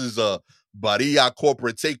 oh, this is a Barilla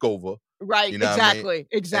corporate takeover. Right, you know exactly, I mean?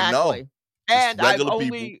 exactly. And I'm only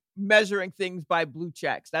people. measuring things by blue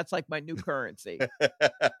checks. That's like my new currency.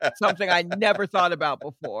 Something I never thought about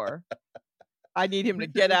before. I need him to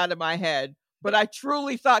get out of my head. But I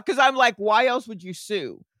truly thought, because I'm like, why else would you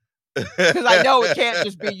sue? Because I know it can't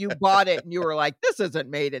just be you bought it and you were like, this isn't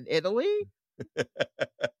made in Italy.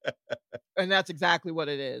 And that's exactly what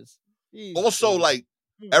it is. Jeez. Also, like,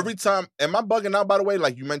 every time, am I bugging out, by the way?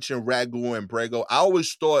 Like, you mentioned ragu and Prego. I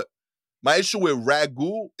always thought My issue with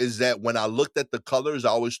ragu is that when I looked at the colors, I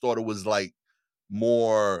always thought it was like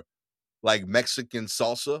more like Mexican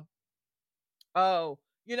salsa. Oh,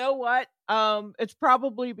 you know what? It's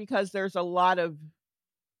probably because there's a lot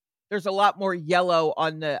more yellow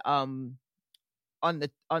on the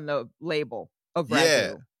label of Yeah.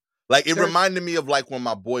 ragu. Like it There's reminded me of like when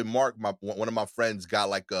my boy Mark, one of my friends, got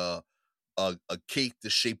like a cake the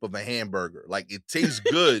shape of a hamburger. Like it tastes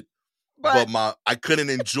good, but but I couldn't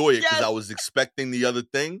enjoy it because I yes, was expecting the other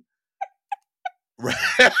thing.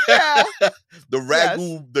 yeah, The yes,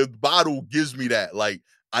 ragu, the bottle gives me that. Like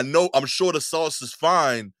I'm sure the sauce is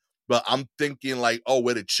fine, but I'm thinking like, oh,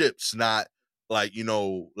 where the chips, not like,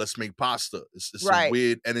 let's make pasta. It's a right.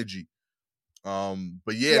 weird energy.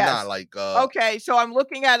 But yeah, Yes. like Okay, so I'm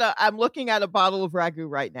looking at a bottle of ragu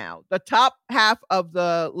right now. The top half of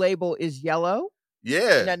the label is yellow, and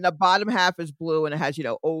yeah, then the bottom half is blue, and it has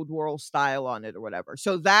old world style on it or whatever.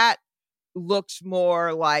 So that looks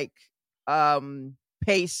more like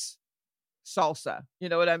pace salsa. You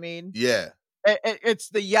know what I mean? yeah, It's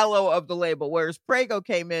the yellow of the label, whereas Prego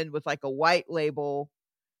came in with like a white label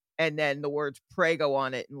and then the words Prego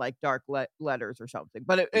on it in like dark letters or something.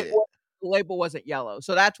 But yeah, the label wasn't yellow,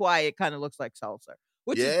 so that's why it kind of looks like salsa,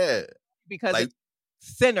 which is yeah. because Like it's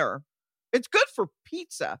thinner. It's good for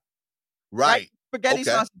pizza, right? right. Spaghetti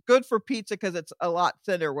Okay. sauce is good for pizza because it's a lot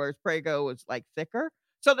thinner, whereas Prego is like thicker.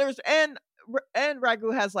 So and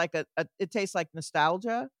ragu has like it tastes like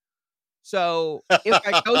nostalgia. So if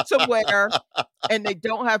I go somewhere and they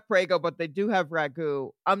don't have Prego, but they do have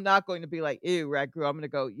ragu, I'm not going to be like, ew, ragu. I'm going to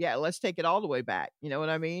go, yeah, let's take it all the way back. You know what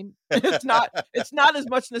I mean? It's not as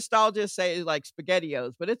much nostalgia as say like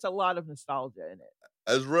SpaghettiOs, but it's a lot of nostalgia in it.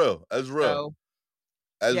 That's real. That's real. So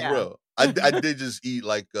That's yeah. real. I did just eat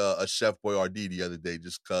like a Chef Boyardee the other day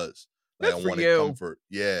just cause like Good I for wanted you. comfort.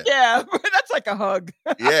 Yeah. Yeah, that's like a hug.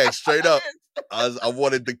 Yeah, straight up. I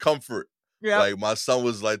wanted the comfort. Yep. Like my son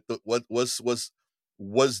was like,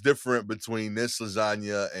 what's different between this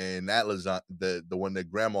lasagna and that lasagna, the one that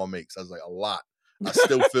grandma makes? I was like, a lot. I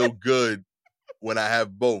still feel good when I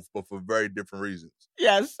have both, but for very different reasons.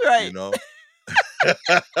 Yes, You right. know?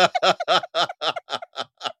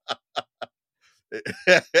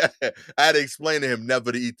 I had to explain to him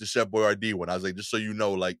never to eat the Chef Boyardee one. I was like, just so you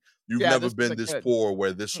know, like you've Yeah, never this been isn't this good. poor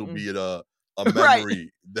where this will Mm-mm. be a Right.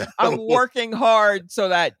 memory. I'm working hard so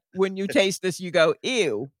that when you taste this, you go,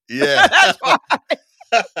 ew. Yeah. That's why.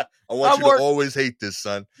 I want I'm you to always hate this,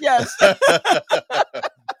 son. Yes.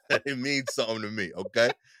 It means something to me,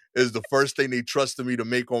 okay? It's the first thing they trusted me to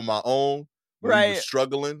make on my own when we was Right.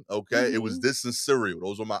 struggling, okay? It was Mhm. this and cereal.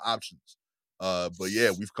 Those were my options. But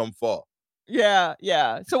yeah, we've come far. Yeah,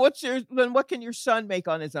 yeah. So what can your son make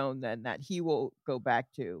on his own then that he will go back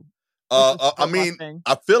to? What's the I store-bought mean, thing?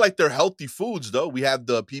 I feel like they're healthy foods though. We have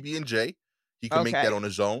the PB&J. He can make that Okay. on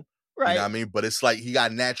his own. You know Right. what I mean? But it's like he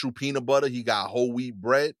got natural peanut butter, he got whole wheat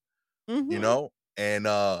bread, Mhm. and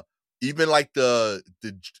even like the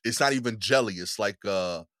it's not even jelly, it's like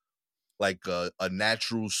a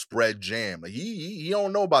natural spread jam. Like he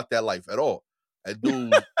don't know about that life at all. That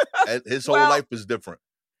dude, his whole Well life is different.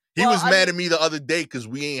 He well, was I mad mean at me the other day because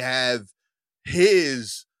we ain't have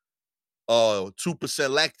his 2%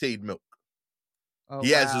 lactate milk. oh, He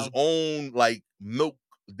has his wow. own like milk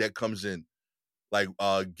that comes in. Like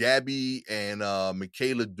Gabby and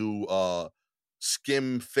Michaela do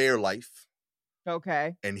Skim Fairlife,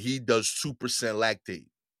 Okay. and he does 2% lactate.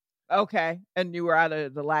 Okay. And you were out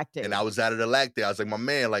of the And lactate. I was out of the lactate. I was like, my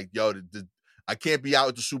man, like, yo, I can't be out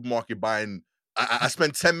at the supermarket buying. I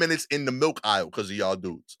spend 10 minutes in the milk aisle because of y'all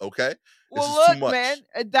dudes. Okay, this Well, is too look, much. man,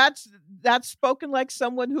 that's spoken like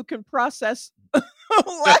someone who can process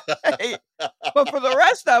lactate. But for the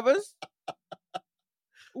rest of us,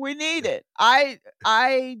 we need it. I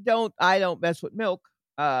don't mess with milk,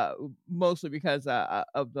 mostly because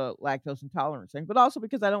of the lactose intolerance thing, but also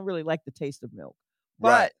because I don't really like the taste of milk.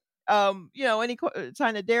 Right. But any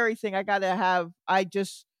kind of dairy thing,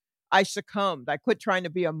 I succumbed. I quit trying to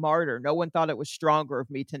be a martyr. No one thought it was stronger of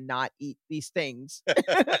me to not eat these things.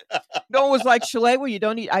 No one was like, Shalay, you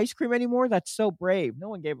don't eat ice cream anymore? That's so brave. No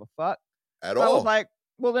one gave a fuck. At So I was all. like,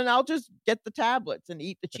 well, then I'll just get the tablets and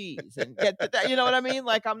eat the cheese and get you know what I mean?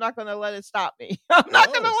 Like, I'm not going to let it stop me. I'm not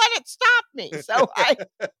going to No. let it stop me. So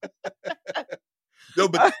No,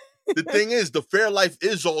 but the thing is, the Fairlife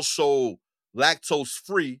is also lactose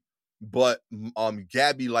free, but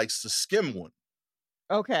Gabby likes the skim one.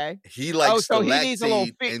 okay. He likes So the he needs a little,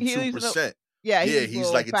 lactate and he needs 2%. yeah, he Yeah, needs a he's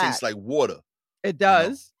little like, it fat. tastes like water. It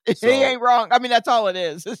does. He So ain't wrong. I mean, that's all it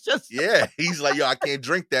is. It's just, yeah, he's like, yo, I can't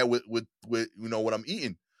drink that with what I'm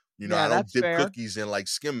eating. yeah, I don't that's dip fair. cookies in like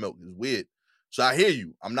skim milk. It's weird. So I hear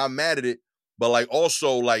you. I'm not mad at it, but like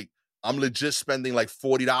also like I'm legit spending like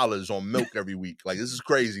 $40 on milk every week. Like this is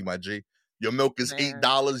crazy, my G. Your milk is Man.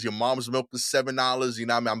 $8. Your mom's milk is $7. You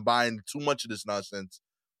know what I mean? I'm buying too much of this nonsense.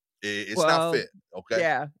 It's not Well, fair.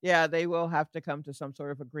 Okay, yeah, they will have to come to some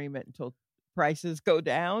sort of agreement until prices go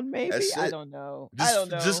down, maybe? that's I it. don't know. I don't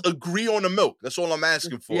Just know. agree on the milk. That's all I'm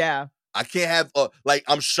asking for. Yeah. I can't have like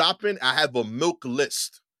I'm shopping. I have a milk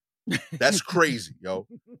list. That's crazy, yo.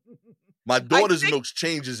 My I daughter's think milk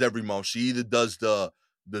changes every month. She either does the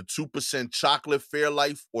 2% chocolate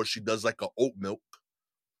Fairlife or she does like a oat milk.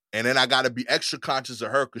 And then I gotta be extra conscious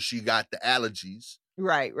of her because she got the allergies,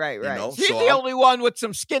 right. you know. She's So the I'm only one with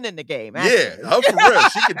some skin in the game, yeah, actually. her for real.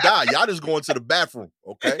 She could die. Y'all just going to the bathroom,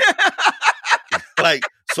 okay? Like,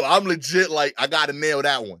 so I'm legit like I gotta nail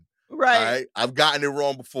that one. All Right. right. I've gotten it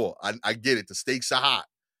wrong before. I get it. The stakes are high.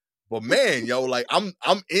 But man, yo, like I'm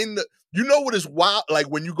in the, you know what is wild? Like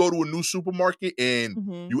when you go to a new supermarket and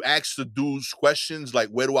Mhm. you ask the dudes questions like,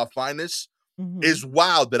 where do I find this? Mhm. It's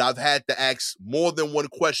wild that I've had to ask more than one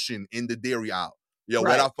question in the dairy aisle. Yo,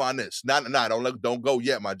 where do I Right. find this? Don't go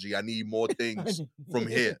yet, my G. I need more things from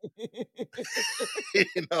here.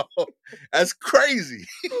 You know, that's crazy.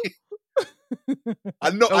 I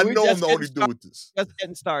know Oh, we're I'm just the getting only dude started. with this. Just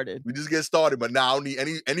getting started. We just get started, but now I don't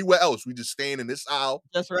need anywhere else. We just staying in this aisle.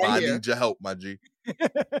 Just But right I here. need your help, my G. Take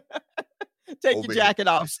your Over here. jacket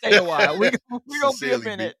off. Stay a while. We gonna be a Sincerely,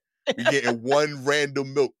 minute. be getting one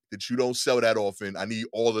random milk that you don't sell that often. I need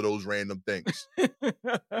all of those random things.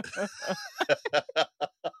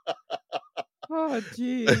 Oh,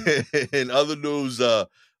 geez. In other news,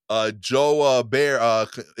 Joe Bear, how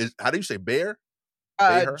do you say Bear?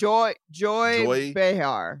 Behar? Joy Joy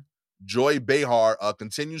Behar. Joy Behar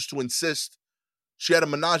continues to insist she had a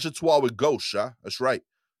menage a trois with ghosts. That's right.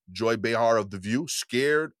 Joy Behar of The View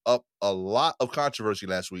scared up a lot of controversy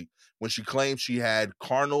last week when she claimed she had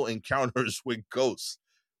carnal encounters with ghosts,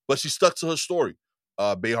 but she stuck to her story.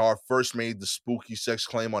 Behar first made the spooky sex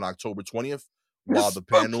claim on October 20th, The while the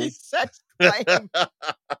panel. spooky sex claim.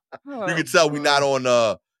 You Oh, can tell we're not boy.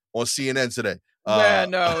 on CNN today. Yeah,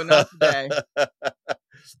 no, not today.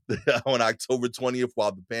 On October 20th,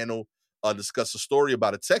 while the panel discussed a story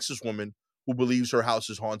about a Texas woman who believes her house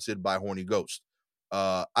is haunted by horny ghosts.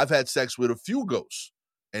 I've had sex with a few ghosts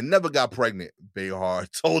and never got pregnant, Behar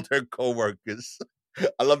told her coworkers.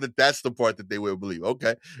 I love that that's the part that they will believe.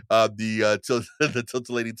 Okay. The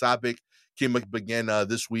titillating topic came up again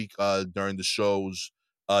this week during the show's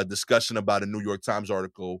discussion about a New York Times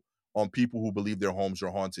article on people who believe their homes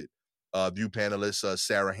are haunted. View panelist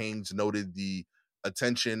Sarah Haynes noted the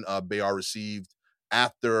attention Behar received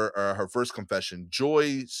after her first confession.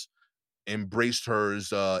 Joy's embraced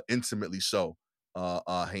hers intimately so.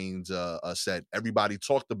 Haynes said, everybody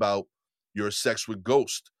talked about your sex with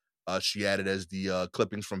Ghost. She added as the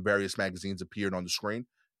clippings from various magazines appeared on the screen.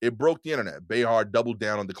 It broke the internet. Behar doubled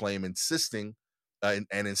down on the claim, insisting and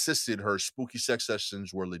insisted her spooky sex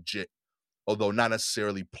sessions were legit, although not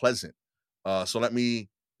necessarily pleasant. So let me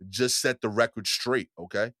just set the record straight,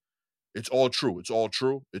 okay? It's all true. It's all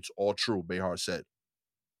true. It's all true, Behar said.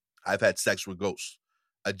 I've had sex with ghosts.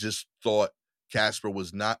 I just thought Casper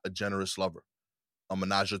was not a generous lover. A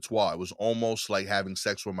menage a trois. It was almost like having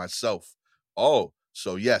sex with myself. Oh,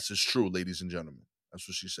 so yes, it's true, ladies and gentlemen. That's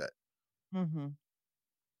what she said. Mm-hmm.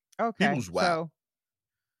 Okay, People's wild. so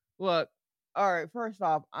look. All right. First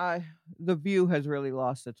off, The View has really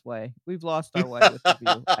lost its way. We've lost our way with The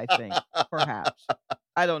View. I think, perhaps.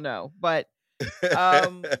 I don't know, but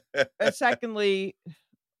and secondly,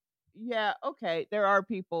 yeah, okay. There are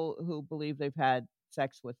people who believe they've had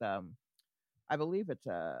sex with I believe it's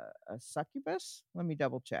a succubus. Let me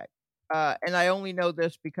double check. And I only know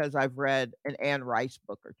this because I've read an Anne Rice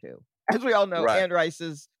book or two. As we all know, Right. Anne Rice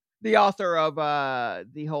is the author of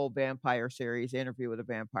the whole vampire series, Interview with a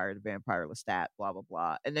Vampire, The Vampire Lestat, blah blah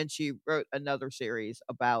blah. And then she wrote another series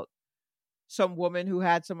about some woman who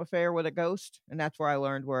had some affair with a ghost, and that's where I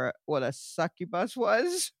learned what a succubus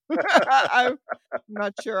was. I'm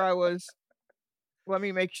not sure I was. Let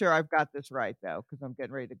me make sure I've got this right though, because I'm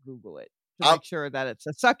getting ready to Google it to I'm make sure that it's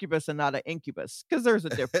a succubus and not an incubus, because there's a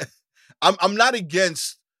difference. I'm not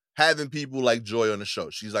against having people like Joy on the show.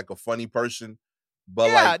 She's like a funny person, but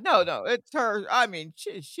Yeah, like no, it's her. I mean,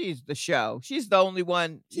 she's the show. She's the only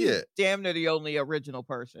one. She's yeah. damn near the only original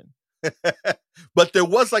person. But there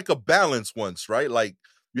was like a balance once, right? Like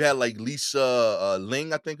you had like Lisa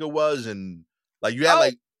Ling, I think it was, and like you had Oh,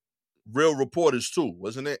 like real reporters too,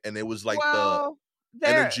 wasn't it? And it was like the well,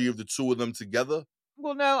 there. energy of the two of them together,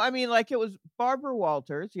 Well, no, I mean, like it was Barbara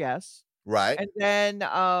Walters, yes, right? and then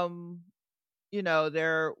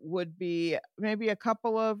there would be maybe a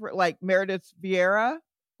couple of like Meredith Vieira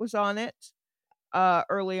was on it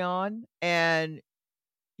early on. And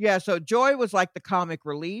yeah, so Joy was like the comic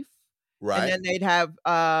relief. And Right. then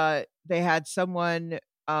they had someone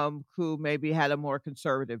who maybe had a more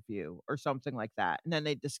conservative view or something like that. And then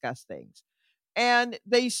they discuss things. And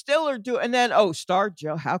they still are doing, and then Star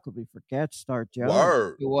Joe, how could we forget Star Jones?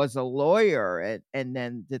 Word. Who was a lawyer and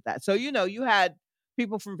then did that. So you had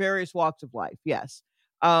people from various walks of life, yes.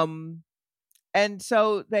 And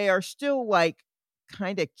so they are still like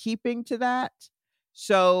kind of keeping to that.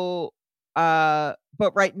 So but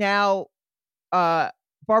right now,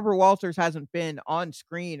 Barbara Walters hasn't been on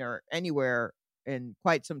screen or anywhere in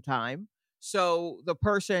quite some time. So the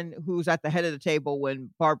person who's at the head of the table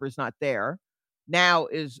when Barbara's not there now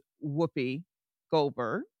is Whoopi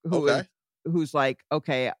Goldberg, Okay. who's like,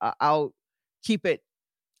 okay, I'll keep it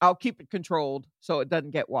controlled so it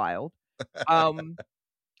doesn't get wild.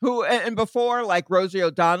 Who and before, like Rosie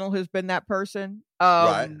O'Donnell has been that person.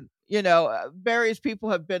 Right. Various people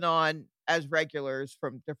have been on as regulars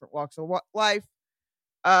from different walks of life.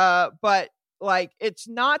 But like, it's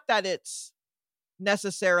not that it's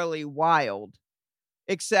necessarily wild,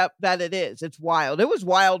 except that it's wild. It was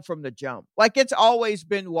wild from the jump. Like, it's always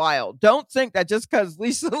been wild. Don't think that just because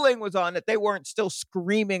Lisa Ling was on it, they weren't still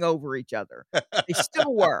screaming over each other. They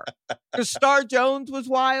still were. Because Star Jones was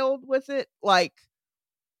wild with it. Like,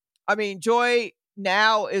 I mean, Joy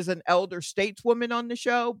now is an elder stateswoman on the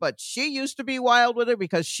show, but she used to be wild with it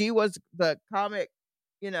because she was the comic,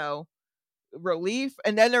 relief.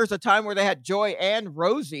 And then there's a time where they had Joy and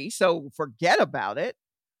Rosie, so forget about it.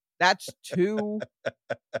 That's two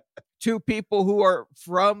people who are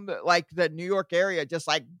from like the New York area, just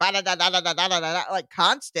like like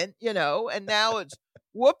constant, and now it's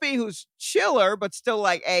Whoopi who's chiller but still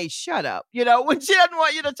like, hey, shut up, when she doesn't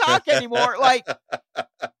want you to talk anymore. Like,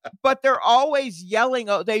 but they're always yelling.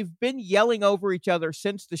 They've been yelling over each other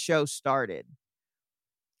since the show started.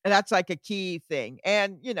 And that's like a key thing.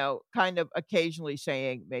 And, kind of occasionally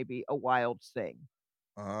saying maybe a wild thing.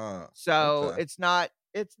 So Okay.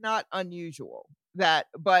 it's not unusual that,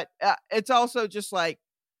 but it's also just like,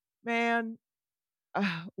 man,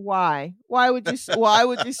 why would you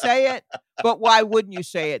say it? But why wouldn't you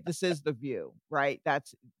say it? This is The View, right?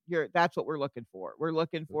 That's what we're looking for. We're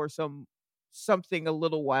looking for something a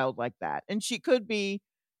little wild like that. And she could be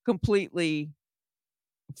completely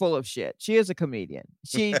full of shit. She is a comedian.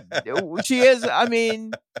 She is, I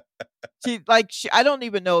mean, I don't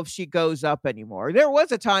even know if she goes up anymore. There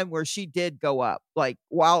was a time where she did go up, like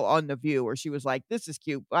while on The View, where she was like, this is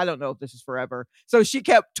cute. I don't know if this is forever. So she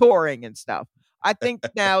kept touring and stuff. I think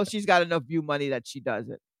now she's got enough View money that she does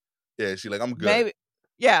it. Yeah, she's like, I'm good.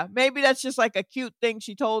 Maybe that's just like a cute thing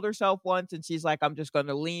she told herself once, and she's like, I'm just going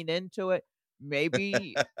to lean into it.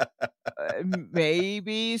 Maybe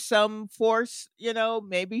maybe some force,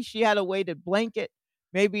 maybe she had a weighted blanket.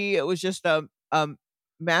 Maybe it was just a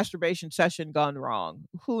masturbation session gone wrong.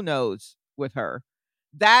 Who knows with her?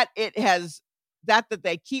 That it has that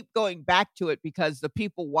they keep going back to it because the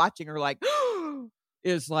people watching are like,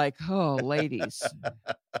 is like, oh, ladies,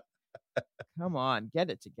 come on,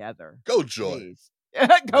 get it together. Go Joy. Please.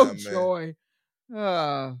 Go Joy.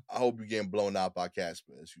 I hope you're getting blown out by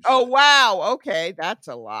Casper. Oh, wow. Okay, that's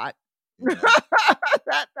a lot.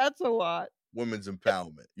 That's a lot. Women's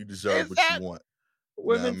empowerment. You deserve what you want.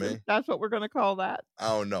 That's what we're going to call that. I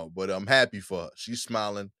don't know, but I'm happy for her. She's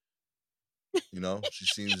smiling. She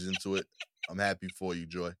seems into it. I'm happy for you,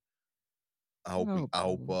 Joy. I hope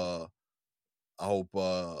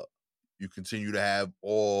you continue to have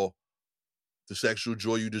all the sexual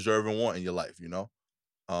joy you deserve and want in your life,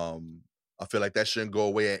 I feel like that shouldn't go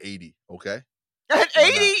away at 80, okay? At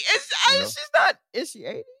 80? She's not. Is she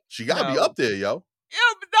 80? She gotta be up there, yo. Yeah,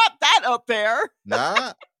 but not that up there.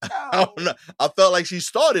 Nah. I don't know. I felt like she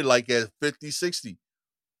started like at 50, 60.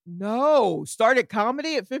 No. Started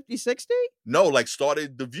comedy at 50, 60? No, like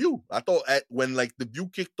started The View. I thought when like The View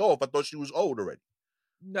kicked off, I thought she was old already.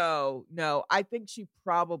 No. I think she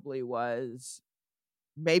probably was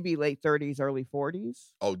maybe late 30s, early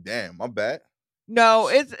 40s. Oh, damn. My bad. No,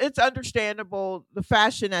 it's understandable. The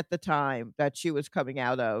fashion at the time that she was coming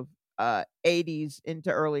out of, 80s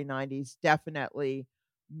into early 90s, definitely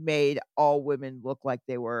made all women look like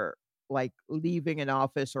they were like leaving an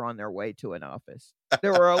office or on their way to an office.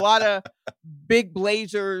 There were a lot of big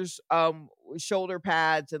blazers, shoulder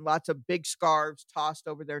pads, and lots of big scarves tossed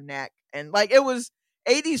over their neck. And like, it was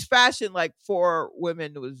 80s fashion, like for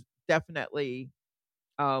women, was definitely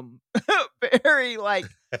very like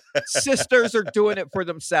sisters are doing it for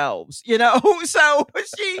themselves, you know? So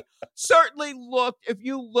she certainly looked, if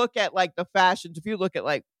you look at like the fashions, if you look at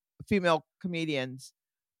like female comedians,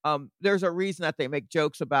 there's a reason that they make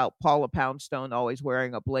jokes about Paula Poundstone always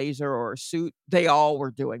wearing a blazer or a suit. They all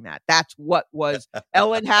were doing that. That's what was.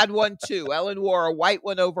 Ellen had one too. Ellen wore a white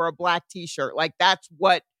one over a black t-shirt. Like that's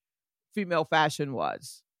what female fashion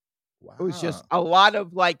was. Wow. It was just a lot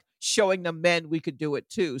of like showing the men we could do it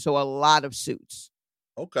too. So a lot of suits.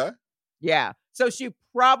 Okay. Yeah. So she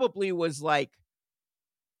probably was like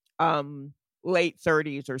late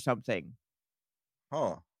 30s or something.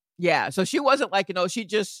 Huh. Yeah. So she wasn't like, she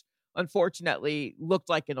just unfortunately looked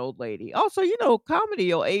like an old lady. Also, comedy,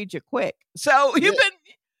 you'll age it quick. So Yeah.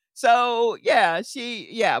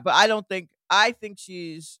 But I think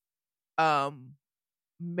she's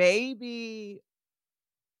maybe,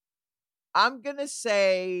 I'm going to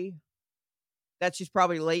say that she's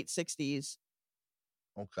probably late 60s.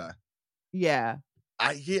 Okay. Yeah.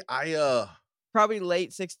 Probably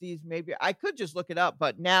late 60s, maybe. I could just look it up,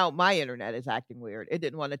 but now my internet is acting weird. It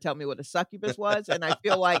didn't want to tell me what a succubus was, and I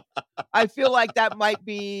feel like that might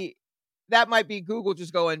be Google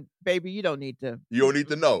just going, baby, you don't need to. You don't need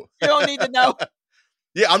to know. You don't need to know.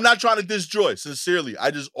 Yeah, I'm not trying to diss Joy, sincerely.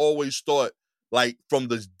 I just always thought, like, from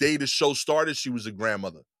the day the show started, she was a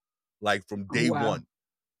grandmother. Like, from day one.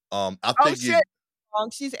 I think shit. Wrong.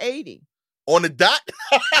 She's 80. On the dot?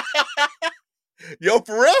 Yo,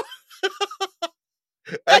 for real?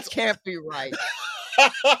 That can't be right.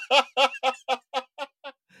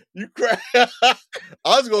 You crazy? I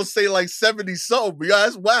was gonna say like 70 something, but yeah,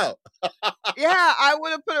 that's wild. Yeah, I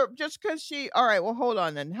would have put her just because she. All right, well, hold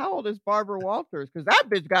on then. How old is Barbara Walters? Because that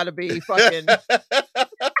bitch got to be fucking.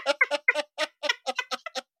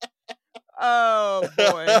 Oh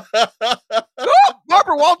boy. Oh,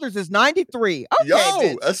 Barbara Walters is 93. Okay, yo,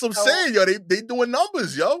 bitch. That's what I'm saying, yo. They doing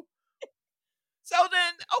numbers, yo. So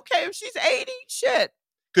then, okay, if she's 80, shit.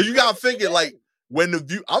 Because you gotta think it like when The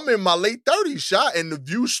View. I'm in my late 30s, shot, and The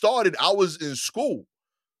View started. I was in school.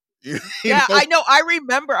 You know? I know. I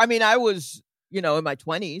remember. I mean, I was, in my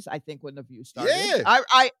 20s. I think when The View started. Yeah,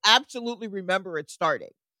 I absolutely remember it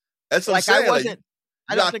starting. That's what I'm saying. I wasn't.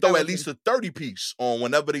 You gotta throw at least a 30 piece on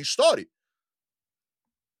whenever they started.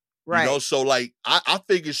 Right. So like I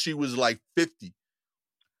figured she was like 50.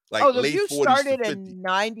 Like The late View 40s started to 50. in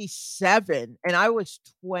 97, and I was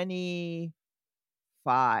 25.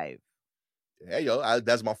 Yeah, yo,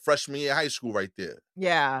 that's my freshman year of high school right there.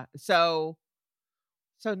 Yeah. So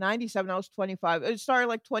 97, I was 25. It started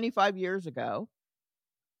like 25 years ago.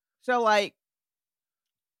 So like,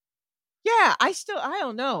 yeah, I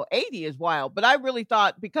don't know. 80 is wild, but I really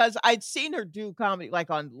thought because I'd seen her do comedy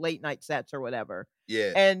like on late night sets or whatever.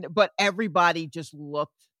 Yeah. But everybody just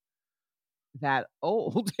looked that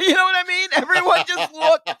old. You know what I mean? Everyone just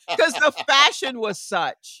looked because the fashion was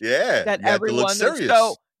such. Yeah. That everyone was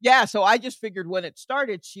so. Yeah, so I just figured when it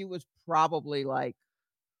started, she was probably like,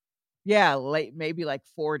 late, maybe like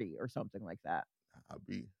 40 or something like that.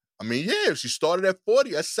 If she started at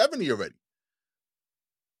 40, that's 70 already.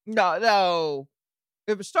 No.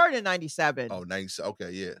 It was started in 97. Oh, 97. Okay,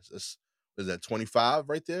 yeah. Is that 25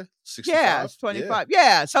 right there? 65? Yeah, it's 25.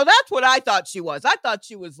 Yeah, so that's what I thought she was. I thought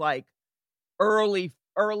she was like early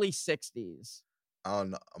 60s. I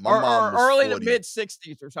don't know. My mom was early 40. to mid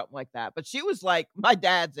 60s or something like that. But she was like my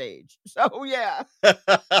dad's age. So yeah.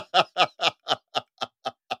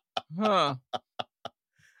 Huh.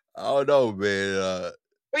 I don't know, man.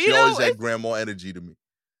 But she always had grandma energy to me.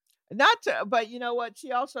 But you know what?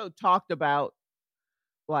 She also talked about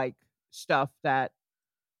like stuff that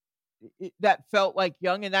felt like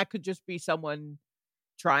young, and that could just be someone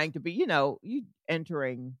trying to be, you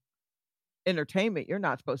entering entertainment. You're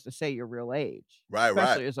not supposed to say your real age,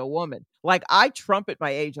 especially as a woman. Like I trumpet my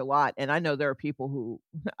age a lot, and I know there are people who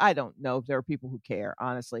I don't know if there are people who care,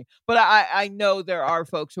 honestly, but I know there are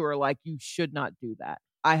folks who are like, you should not do that.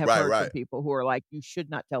 I have heard from people who are like, you should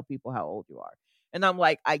not tell people how old you are. And I'm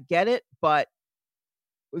like, I get it, but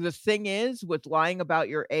the thing is, with lying about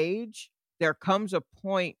your age, there comes a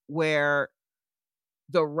point where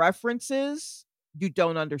the references you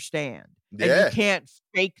don't understand. Yeah. And you can't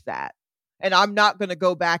fake that. And I'm not going to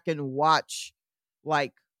go back and watch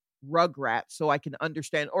like Rugrats so I can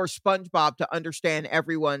understand, or SpongeBob to understand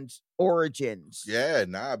everyone's origins. Yeah,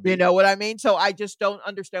 nah. You know what I mean? So I just don't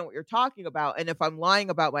understand what you're talking about. And if I'm lying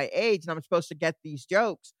about my age and I'm supposed to get these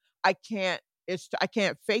jokes, I can't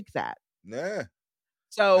fake that. Nah.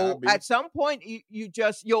 So at some point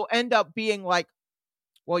you'll end up being like,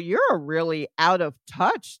 well, you're a really out of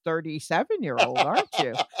touch 37-year-old, aren't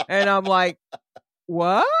you? And I'm like,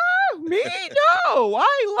 what? Me? No.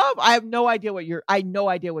 I have no idea what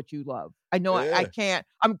you love. I know I Yeah. can't.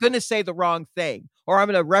 I'm going to say the wrong thing, or I'm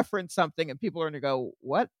going to reference something and people are going to go,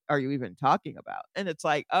 "What are you even talking about?" And it's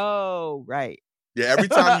like, "Oh, right." Yeah, every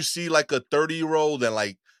time you see like a 30-year-old and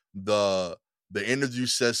like the interview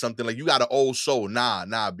says something like, "You got an old soul."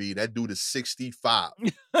 Nah, B. That dude is 65.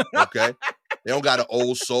 Okay? They don't got an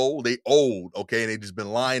old soul. They old, okay? And they just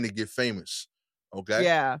been lying to get famous. Okay?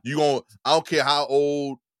 Yeah. I don't care how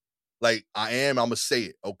old like I am, I'ma say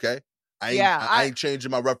it, okay? Yeah, I ain't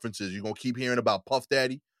changing my references. You're gonna keep hearing about Puff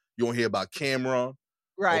Daddy. You gonna hear about Cameron,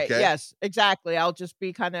 right. okay? Yes, exactly. I'll just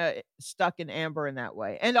be kind of stuck in amber in that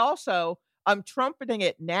way. And also, I'm trumpeting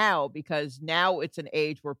it now because now it's an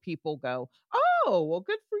age where people go, "Oh, well,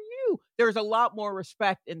 good for you." There's a lot more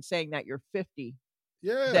respect in saying that you're 50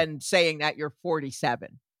 Yeah. than saying that you're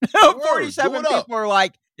 47. Word, do 47 it up. people are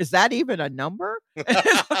like, "Is that even a number?"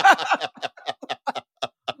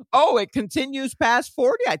 Oh, it continues past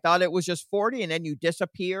 40. I thought it was just 40, and then you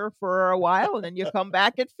disappear for a while, and then you come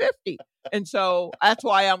back at 50. And so that's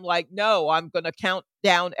why I'm like, no, I'm going to count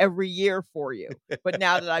down every year for you. But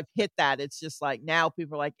now that I've hit that, it's just like now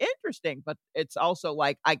people are like, interesting. But it's also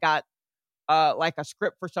like I got like a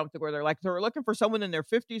script for something where they're like, they're looking for someone in their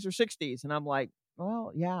 50s or 60s. And I'm like,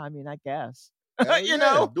 well, yeah, I mean, I guess. Hell You yeah,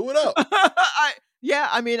 know? do it up. Yeah,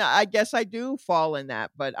 I mean, I guess I do fall in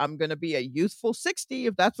that, but I'm gonna be a youthful 60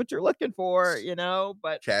 if that's what you're looking for,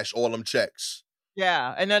 but Cash all them checks.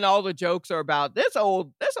 yeah, and then all the jokes are about this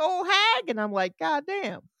old hag, and I'm like, "God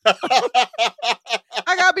damn, I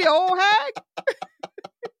gotta be an old hag?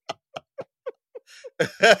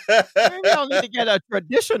 Maybe I'll need to get a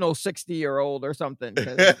traditional 60-year-old or something,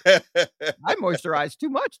 'cause I moisturize too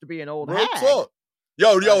much to be an old Real hag." talk.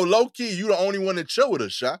 Yo, low key, you the only one that chill with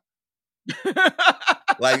us, Sha.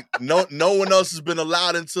 Like no one else has been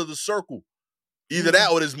allowed into the circle. Either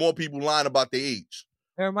that or there's more people lying about their age.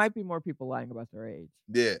 There might be more people lying about their age.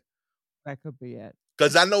 Yeah. That could be it.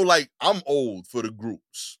 Cause I know like I'm old for the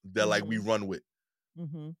groups that like we Mhm. run with.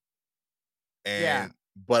 Mhm. Yeah. And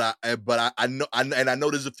I know I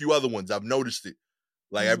know there's a few other ones. I've noticed it.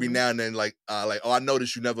 Like every Mhm. now and then, like oh, I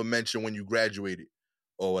noticed you never mentioned when you graduated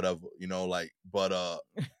or whatever, like, but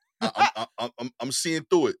I'm seeing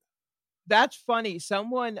through it. That's funny.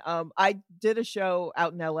 Someone, I did a show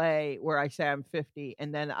out in LA where I say I'm 50,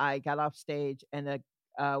 and then I got off stage, and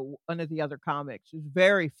one of the other comics was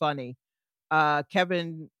very funny.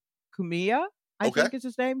 Kevin Kumia, I Okay. think is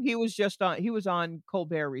his name. He was on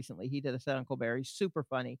Colbert recently. He did a set on Colbert. He's super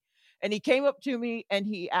funny. And he came up to me and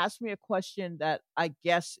he asked me a question that I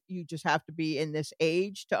guess you just have to be in this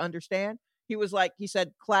age to understand. He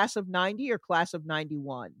said, class of 90 or class of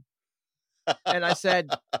 91? And I said,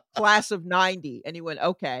 class of 90. And he went,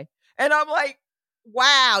 okay. And I'm like,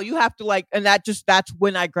 wow, you have to and that's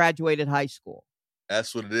when I graduated high school.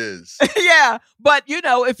 That's what it is. Yeah. But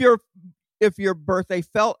if your birthday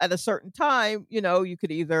fell at a certain time, you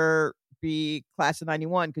could either be class of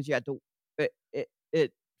 91 because you had to,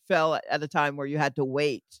 it fell at a time where you had to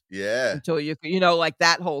wait Yeah. until you could, like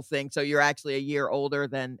that whole thing. So you're actually a year older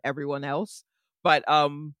than everyone else. But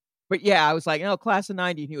yeah, I was like, class of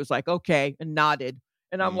 90. And he was like, okay, and nodded.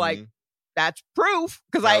 And I'm like, that's proof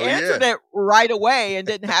because I answered it right away and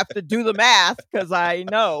didn't have to do the math because I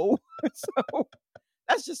know. So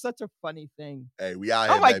that's just such a funny thing. Hey, we out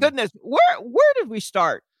here. Oh my baby. goodness. Where did we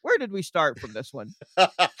start? Where did we start from this one? How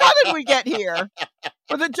did we get here?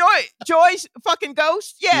 Was it Joy's fucking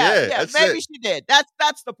ghost? Yeah. Maybe she did.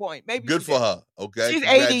 That's the point. Maybe good for her. Okay, she's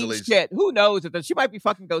 80 shit. Who knows? She might be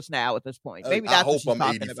fucking ghost now at this point. Maybe that's what she's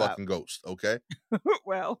talking about. Fucking ghost. Okay.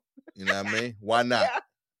 Well, you know what I mean? Why not? Yeah.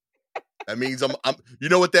 That means I'm. You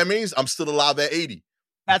know what that means? I'm still alive at 80.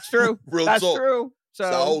 That's true. That's talk. true. So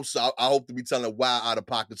I hope to be telling wild out of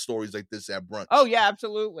pocket stories like this at brunch. Oh yeah,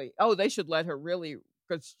 absolutely. Oh, they should let her really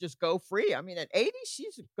just go free. I mean, at 80,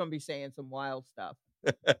 she's gonna be saying some wild stuff.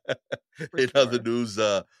 In other news,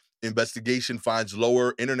 investigation finds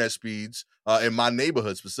lower internet speeds in my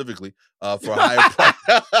neighborhood specifically for higher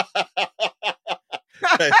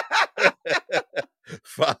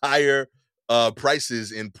for higher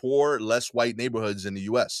prices in poor, less white neighborhoods in the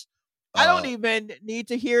U.S. I don't even need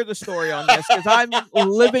to hear the story on this because I'm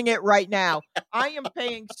living it right now. I am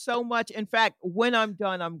paying so much. In fact, when I'm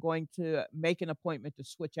done, I'm going to make an appointment to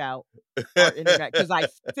switch out our internet because I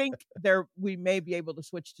think we may be able to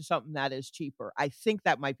switch to something that is cheaper. I think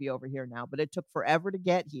that might be over here now, but it took forever to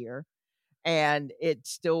get here and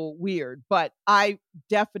it's still weird. But they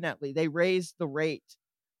raised the rate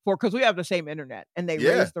because we have the same internet and they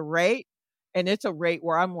raised the rate, and it's a rate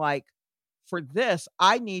where I'm like, for this,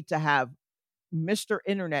 I need to have Mr.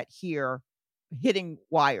 Internet here hitting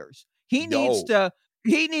wires. He needs Yo.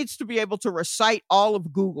 to be able to recite all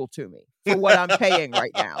of Google to me for what I'm paying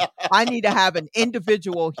right now. I need to have an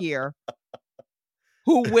individual here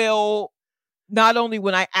who will not only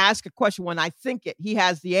when I ask a question, when I think it, he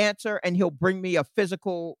has the answer and he'll bring me a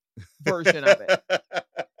physical version of it.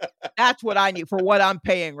 That's what I need for what I'm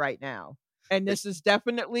paying right now. And this is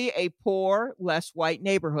definitely a poor, less white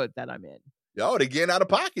neighborhood that I'm in. Yo, they're getting out of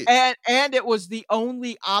pocket. And it was the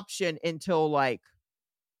only option until like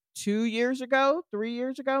 2 years ago, 3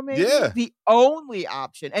 years ago, maybe. Yeah. The only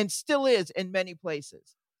option, and still is in many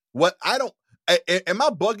places. What I don't am I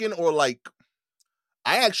bugging, or like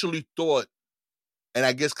I actually thought, and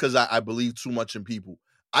I guess because I believe too much in people,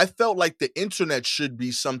 I felt like the internet should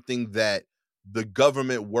be something that the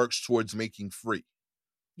government works towards making free.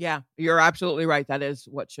 Yeah, you're absolutely right. That is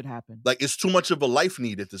what should happen. Like, it's too much of a life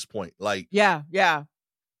need at this point. Like, Yeah.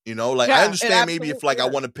 you know, like, Yeah, I it understand maybe if like I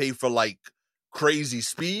absolutely want to pay for like crazy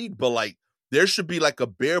speed, but like there should be like a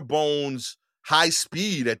bare bones high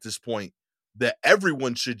speed at this point that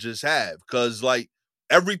everyone should just have. Cause like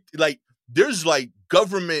there's like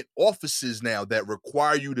government offices now that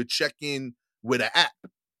require you to check in with an app.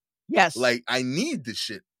 Yes. Like, I need this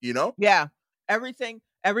shit, you know? Yeah.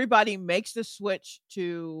 Everybody makes the switch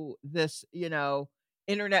to this,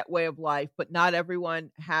 internet way of life, but not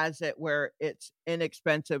everyone has it where it's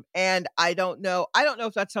inexpensive. And I don't know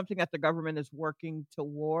if that's something that the government is working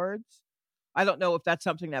towards. I don't know if that's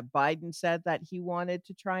something that Biden said that he wanted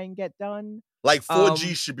to try and get done. Like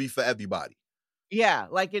 4G should be for everybody. Yeah,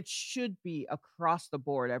 like it should be across the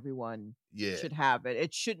board. Everyone Yeah. should have it.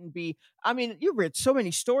 It shouldn't be. I mean, you've read so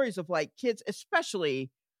many stories of like kids,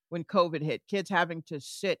 especially when COVID hit, kids having to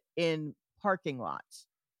sit in parking lots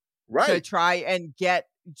to Right. try and get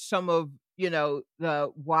some of, the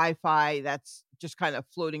Wi-Fi that's just kind of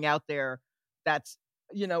floating out there that's,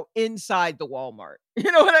 inside the Walmart.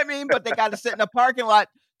 You know what I mean? But they got to sit in a parking lot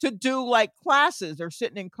to do like classes or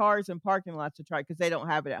sitting in cars and parking lots to try because they don't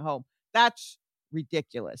have it at home. That's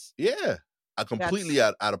ridiculous. Yeah. I completely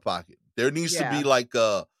out of pocket. There needs to be like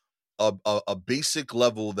a basic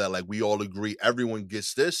level that like we all agree everyone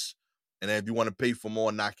gets this, and then if you want to pay for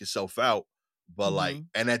more, knock yourself out. But like,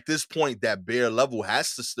 and at this point, that bare level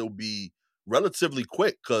has to still be relatively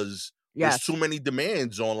quick because there's too many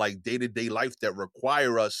demands on like day-to-day life that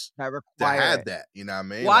require us to have that. You know what I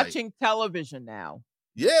mean? Watching television now.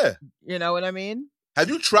 Yeah. You know what I mean? Have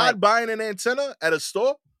you tried buying an antenna at a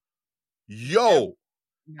store? Yo.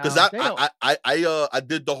 Because I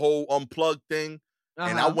did the whole unplug thing,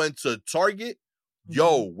 and I went to Target.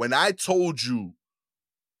 Yo, when I told you,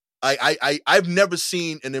 I've never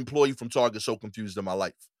seen an employee from Target so confused in my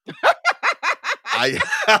life.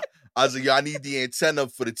 I was like, yo, I need the antenna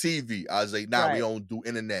for the TV. I was like, nah, we don't do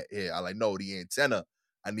internet here. I like, no, the antenna.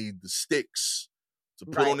 I need the sticks to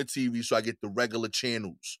put on the TV so I get the regular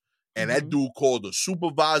channels. And that dude called the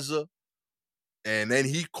supervisor. And then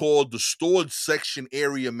he called the storage section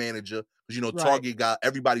area manager because, Target got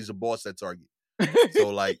everybody's a boss at Target. So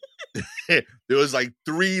like there was like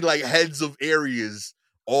 3 like heads of areas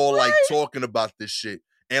all like talking about this shit.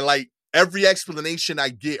 And like every explanation I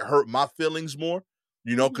get hurt my feelings more,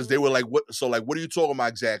 because they were like, what are you talking about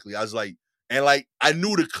exactly? I was like, and like I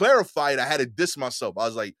knew to clarify it, I had to diss myself. I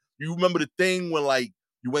was like, you remember the thing when like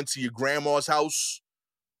you went to your grandma's house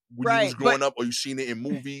when you was growing up, or you seen it in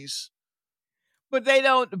movies? But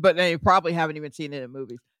they probably haven't even seen it in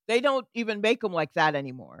movies. They don't even make them like that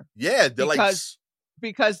anymore. Yeah, they're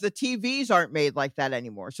because the TVs aren't made like that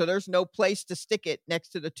anymore. So there's no place to stick it next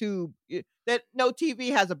to the tube. That no TV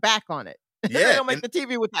has a back on it. Yeah, they don't make the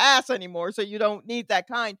TV with ass anymore, so you don't need that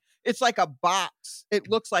kind. It's like a box. It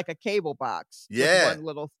looks like a cable box. Yeah, with one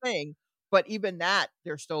little thing. But even that,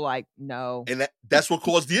 they're still like, no. And that's what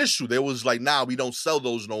caused the issue. They was like, nah, we don't sell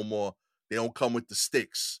those no more. They don't come with the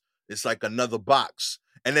sticks. It's like another box.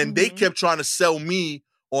 And then they kept trying to sell me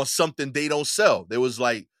on something they don't sell. They was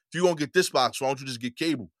like, if you gonna get this box, why don't you just get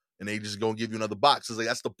cable? And they just gonna give you another box. It's like,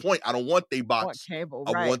 that's the point. I don't want their box. I want cable.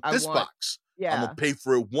 I want this box. Yeah. I'm gonna pay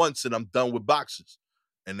for it once and I'm done with boxes.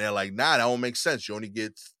 And they're like, nah, that don't make sense. You only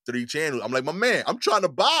get 3 channels. I'm like, my man, I'm trying to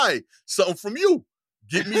buy something from you.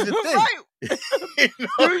 Give me the thing.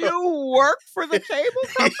 Do you work for the cable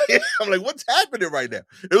company? I'm like, what's happening right now?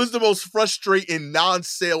 It was the most frustrating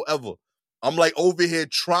non-sale ever. I'm like over here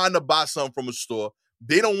trying to buy something from a store.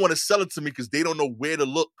 They don't want to sell it to me because they don't know where to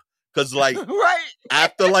look. Because like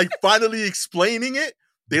after like finally explaining it,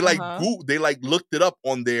 they like they like looked it up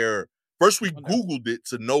on their first. We Googled it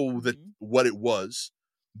to know that what it was.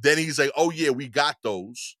 Then he's like, oh yeah, we got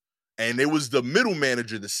those. And it was the middle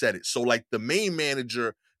manager that said it. So like the main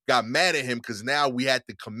manager got mad at him because now we had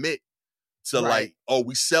to commit to like, oh,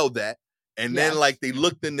 we sell that. And then like they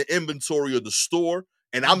looked in the inventory of the store.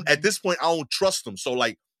 And I'm at this point, I don't trust him. So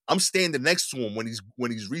like I'm standing next to him when he's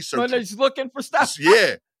researching. When he's looking for stuff.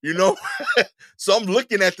 Yeah, you know? So I'm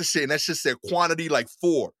looking at the shit and that shit said quantity like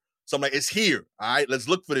 4. So I'm like, it's here. All right, let's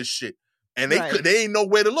look for this shit. And they ain't know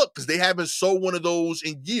where to look because they haven't sold one of those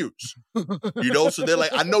in years. You know, so they're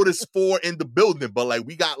like, I know there's 4 in the building, but like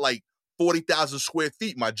we got like 40,000 square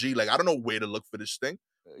feet, my G. Like I don't know where to look for this thing.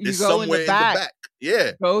 You go somewhere in the back.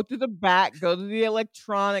 Yeah. Go to the back, go to the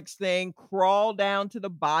electronics thing, crawl down to the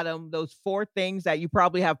bottom, those 4 things that you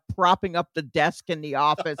probably have propping up the desk in the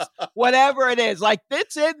office, whatever it is. Like,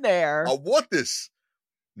 it's in there. I want this.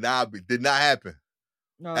 Nah, it did not happen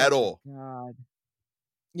at all. God.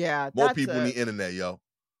 Yeah. More people need internet, yo.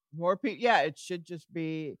 More people. Yeah, it should just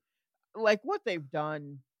be like what they've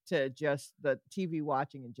done to just the TV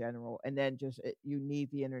watching in general. And then you need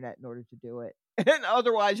the internet in order to do it. And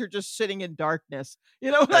otherwise you're just sitting in darkness.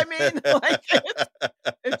 You know what I mean? Like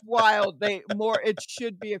it's wild. It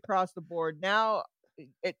should be across the board. Now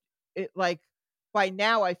it like by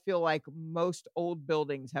now I feel like most old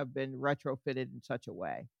buildings have been retrofitted in such a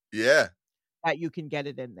way. Yeah. That you can get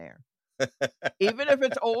it in there. Even if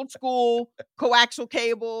it's old school coaxial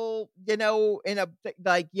cable, you know, in a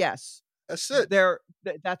like, yes. That's it.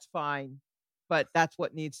 That's fine. But that's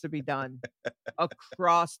what needs to be done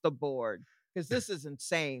across the board. Because this is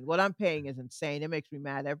insane. What I'm paying is insane. It makes me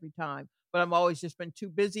mad every time. But I'm always just been too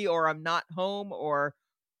busy, or I'm not home, or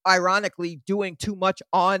ironically doing too much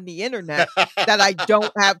on the internet that I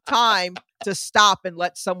don't have time to stop and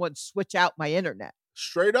let someone switch out my internet.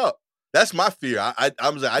 Straight up. That's my fear. I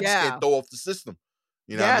was like, I just can't throw off the system.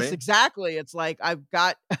 You know what I mean? Exactly. It's like I've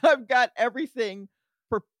got everything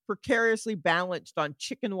precariously balanced on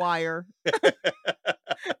chicken wire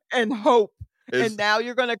and hope. And now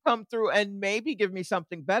you're going to come through and maybe give me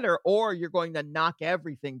something better, or you're going to knock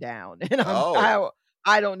everything down. And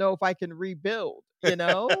I don't know if I can rebuild, you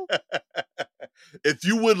know? If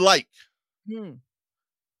you would like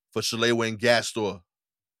for Shalewa and Gastor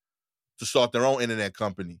to start their own internet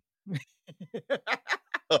company.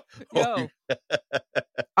 Yo,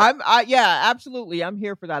 absolutely. I'm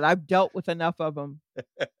here for that. I've dealt with enough of them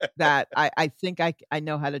that I think I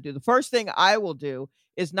know how to do. The first thing I will do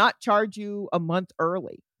is not charge you a month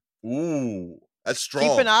early. Ooh, that's strong.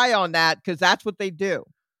 Keep an eye on that because that's what they do.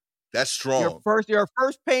 That's strong. Your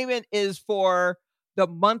first payment is for the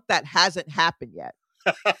month that hasn't happened yet.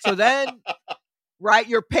 So then, right,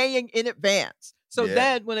 you're paying in advance. So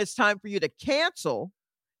then when it's time for you to cancel,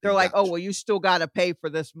 they're like, oh, well, you still got to pay for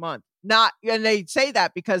this month. And they say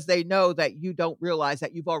that because they know that you don't realize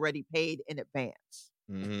that you've already paid in advance.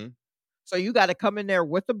 Mm-hmm. So you got to come in there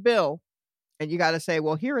with a bill and you got to say,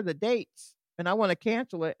 well, here are the dates and I want to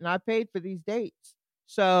cancel it. And I paid for these dates.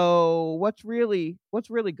 So what's really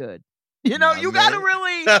good? You know, you got to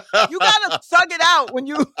really, you got to thug it out when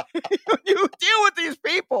you deal with these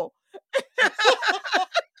people.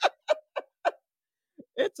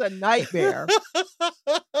 It's a nightmare.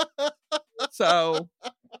 So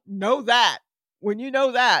know that. When you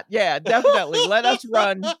know that, yeah, definitely let us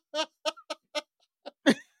run.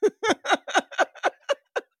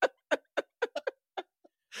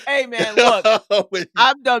 Hey, man, look,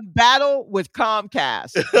 I've done battle with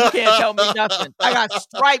Comcast. You can't tell me nothing. I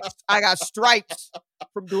got stripes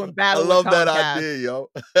from doing battle with Comcast. I love that idea, yo.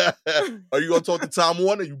 Are you going to talk to Time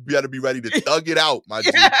Warner? You better be ready to thug it out, my G.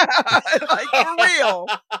 Like, for real.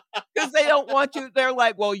 Because they don't want you. They're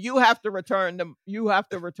like, well, you have to return them. You have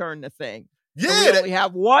to return the thing. Yeah. So we only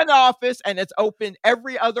have one office and it's open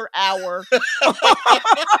every other hour.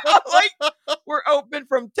 Like, we're open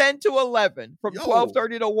from 10 to 11, from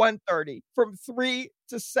 12:30 to 1:30, from 3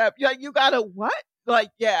 to 7. You gotta what? Like,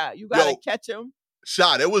 yeah, you gotta catch them.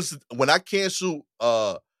 Shot. It was when I canceled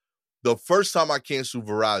the first time I canceled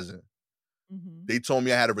Verizon, they told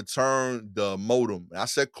me I had to return the modem. And I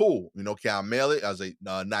said, cool, you know, can I mail it? I was like,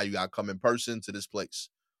 no, now you gotta come in person to this place.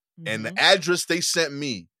 And the address they sent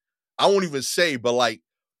me, I won't even say, but like,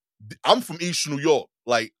 I'm from East New York.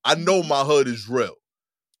 Like, I know my hood is real.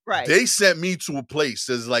 Right. They sent me to a place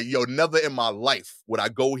that's like, yo, never in my life would I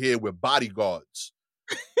go here with bodyguards.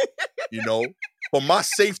 You know, for my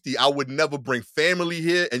safety, I would never bring family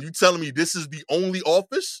here. And you telling me this is the only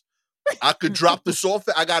office I could drop this off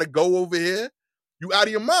at? I got to go over here. You out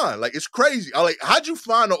of your mind. Like, it's crazy. I like, how'd you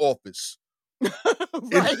find the office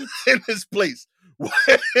in this place?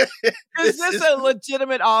 Is this a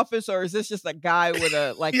legitimate office or is this just a guy with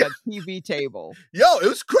a TV table? Yo, it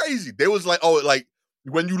was crazy. They was like, oh, like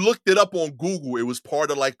when you looked it up on Google, it was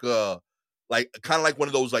part of like a like kind of like one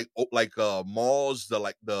of those like malls,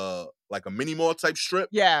 like a mini mall type strip,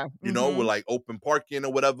 Yeah. you know, with like open parking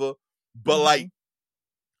or whatever. But Mhm. like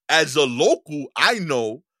as a local, I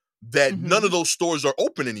know that none Mhm. of those stores are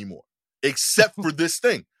open anymore except for this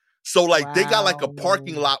thing. So like they got like a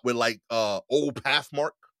parking Wow. lot with like old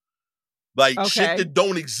Pathmark, like shit Okay. that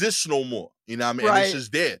don't exist no more. You know what I mean? And it's Right.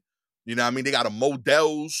 just there. You know what I mean? They got a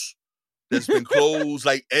Modell's that's been closed.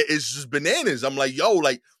 Like it's just bananas. I'm like, yo,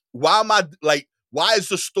 like why is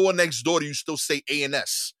the store next door to you still say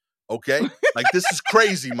A&S? Okay? Like this is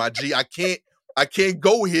crazy, my G. I can't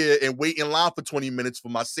go here and wait in line for 20 minutes for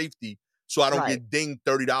my safety so I don't Right. get dinged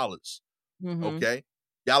 $30. Mhm. Okay?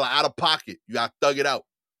 Y'all are out of pocket. You gotta thug it out.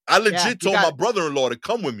 I legit told my brother-in-law to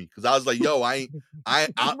come with me because I was like, yo, I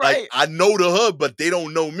Right. like I know the hood, but they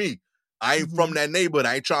don't know me. I ain't from Mhm. that neighborhood.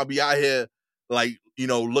 I ain't trying to be out here like, you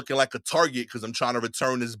know, looking like a target because I'm trying to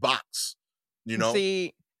return this box. You know?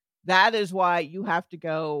 See, that is why you have to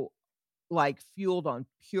go like fueled on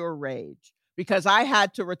pure rage. Because I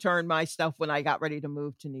had to return my stuff when I got ready to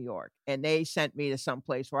move to New York. And they sent me to some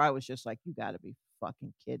place where I was just like, you gotta be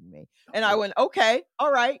fucking kidding me. And I went, okay,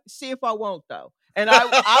 all right, see if I won't though. And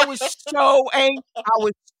I was so angry. I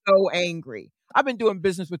was so angry. I've been doing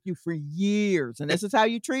business with you for years, and this is how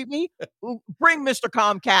you treat me? Bring Mr.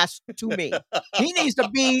 Comcast to me. He needs to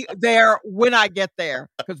be there when I get there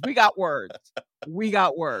because we got words. We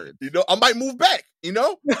got words. You know, I might move back, you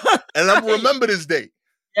know? And I'm gonna remember this day.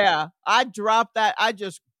 Yeah, I dropped that. I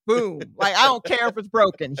just boom. Like I don't care if it's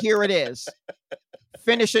broken. Here it is.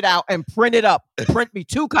 Finish it out and print it up. Print me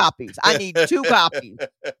 2 copies. I need 2 copies.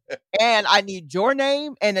 And I need your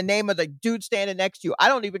name and the name of the dude standing next to you. I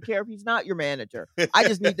don't even care if he's not your manager. I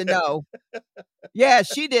just need to know. Yeah,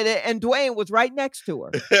 she did it, and Dwayne was right next to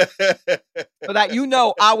her. So that you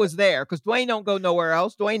know I was there, because Dwayne don't go nowhere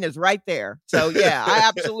else. Dwayne is right there. So yeah,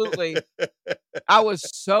 I was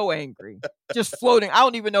so angry. Just floating. I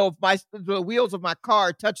don't even know if the wheels of my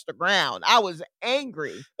car touched the ground. I was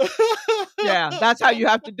angry. Yeah, that's how you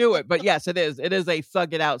have to do it. But yes, it is. It is a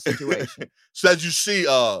thug it out situation. So as you see,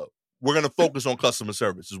 we're gonna focus on customer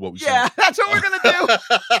service, is what we say. Yeah, that's what we're gonna do.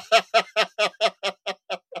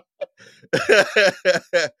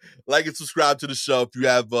 Like and subscribe to the show. If you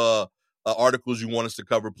have articles you want us to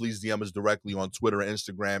cover, please DM us directly on Twitter and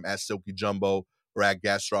Instagram at Silky Jumbo or at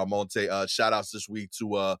Gastro Monte. Shout outs this week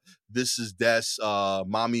to This Is Des,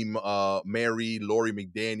 Mommy Mary, Lori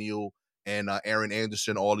McDaniel, and Aaron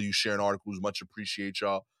Anderson. All of you sharing articles, much appreciate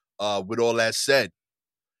y'all. With all that said,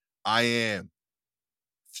 I am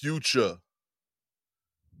future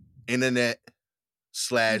internet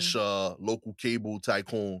 / local cable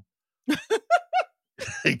tycoon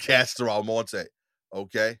Castro Almonte,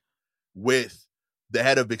 okay, with the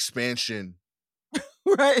head of expansion.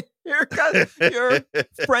 Right. Your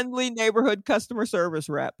friendly neighborhood customer service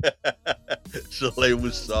rep. Chalet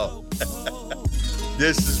was up.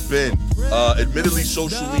 This has been admittedly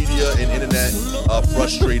social media and internet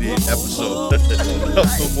frustrated episode of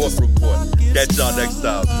the Wolf Report. Catch y'all next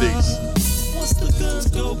time. Peace.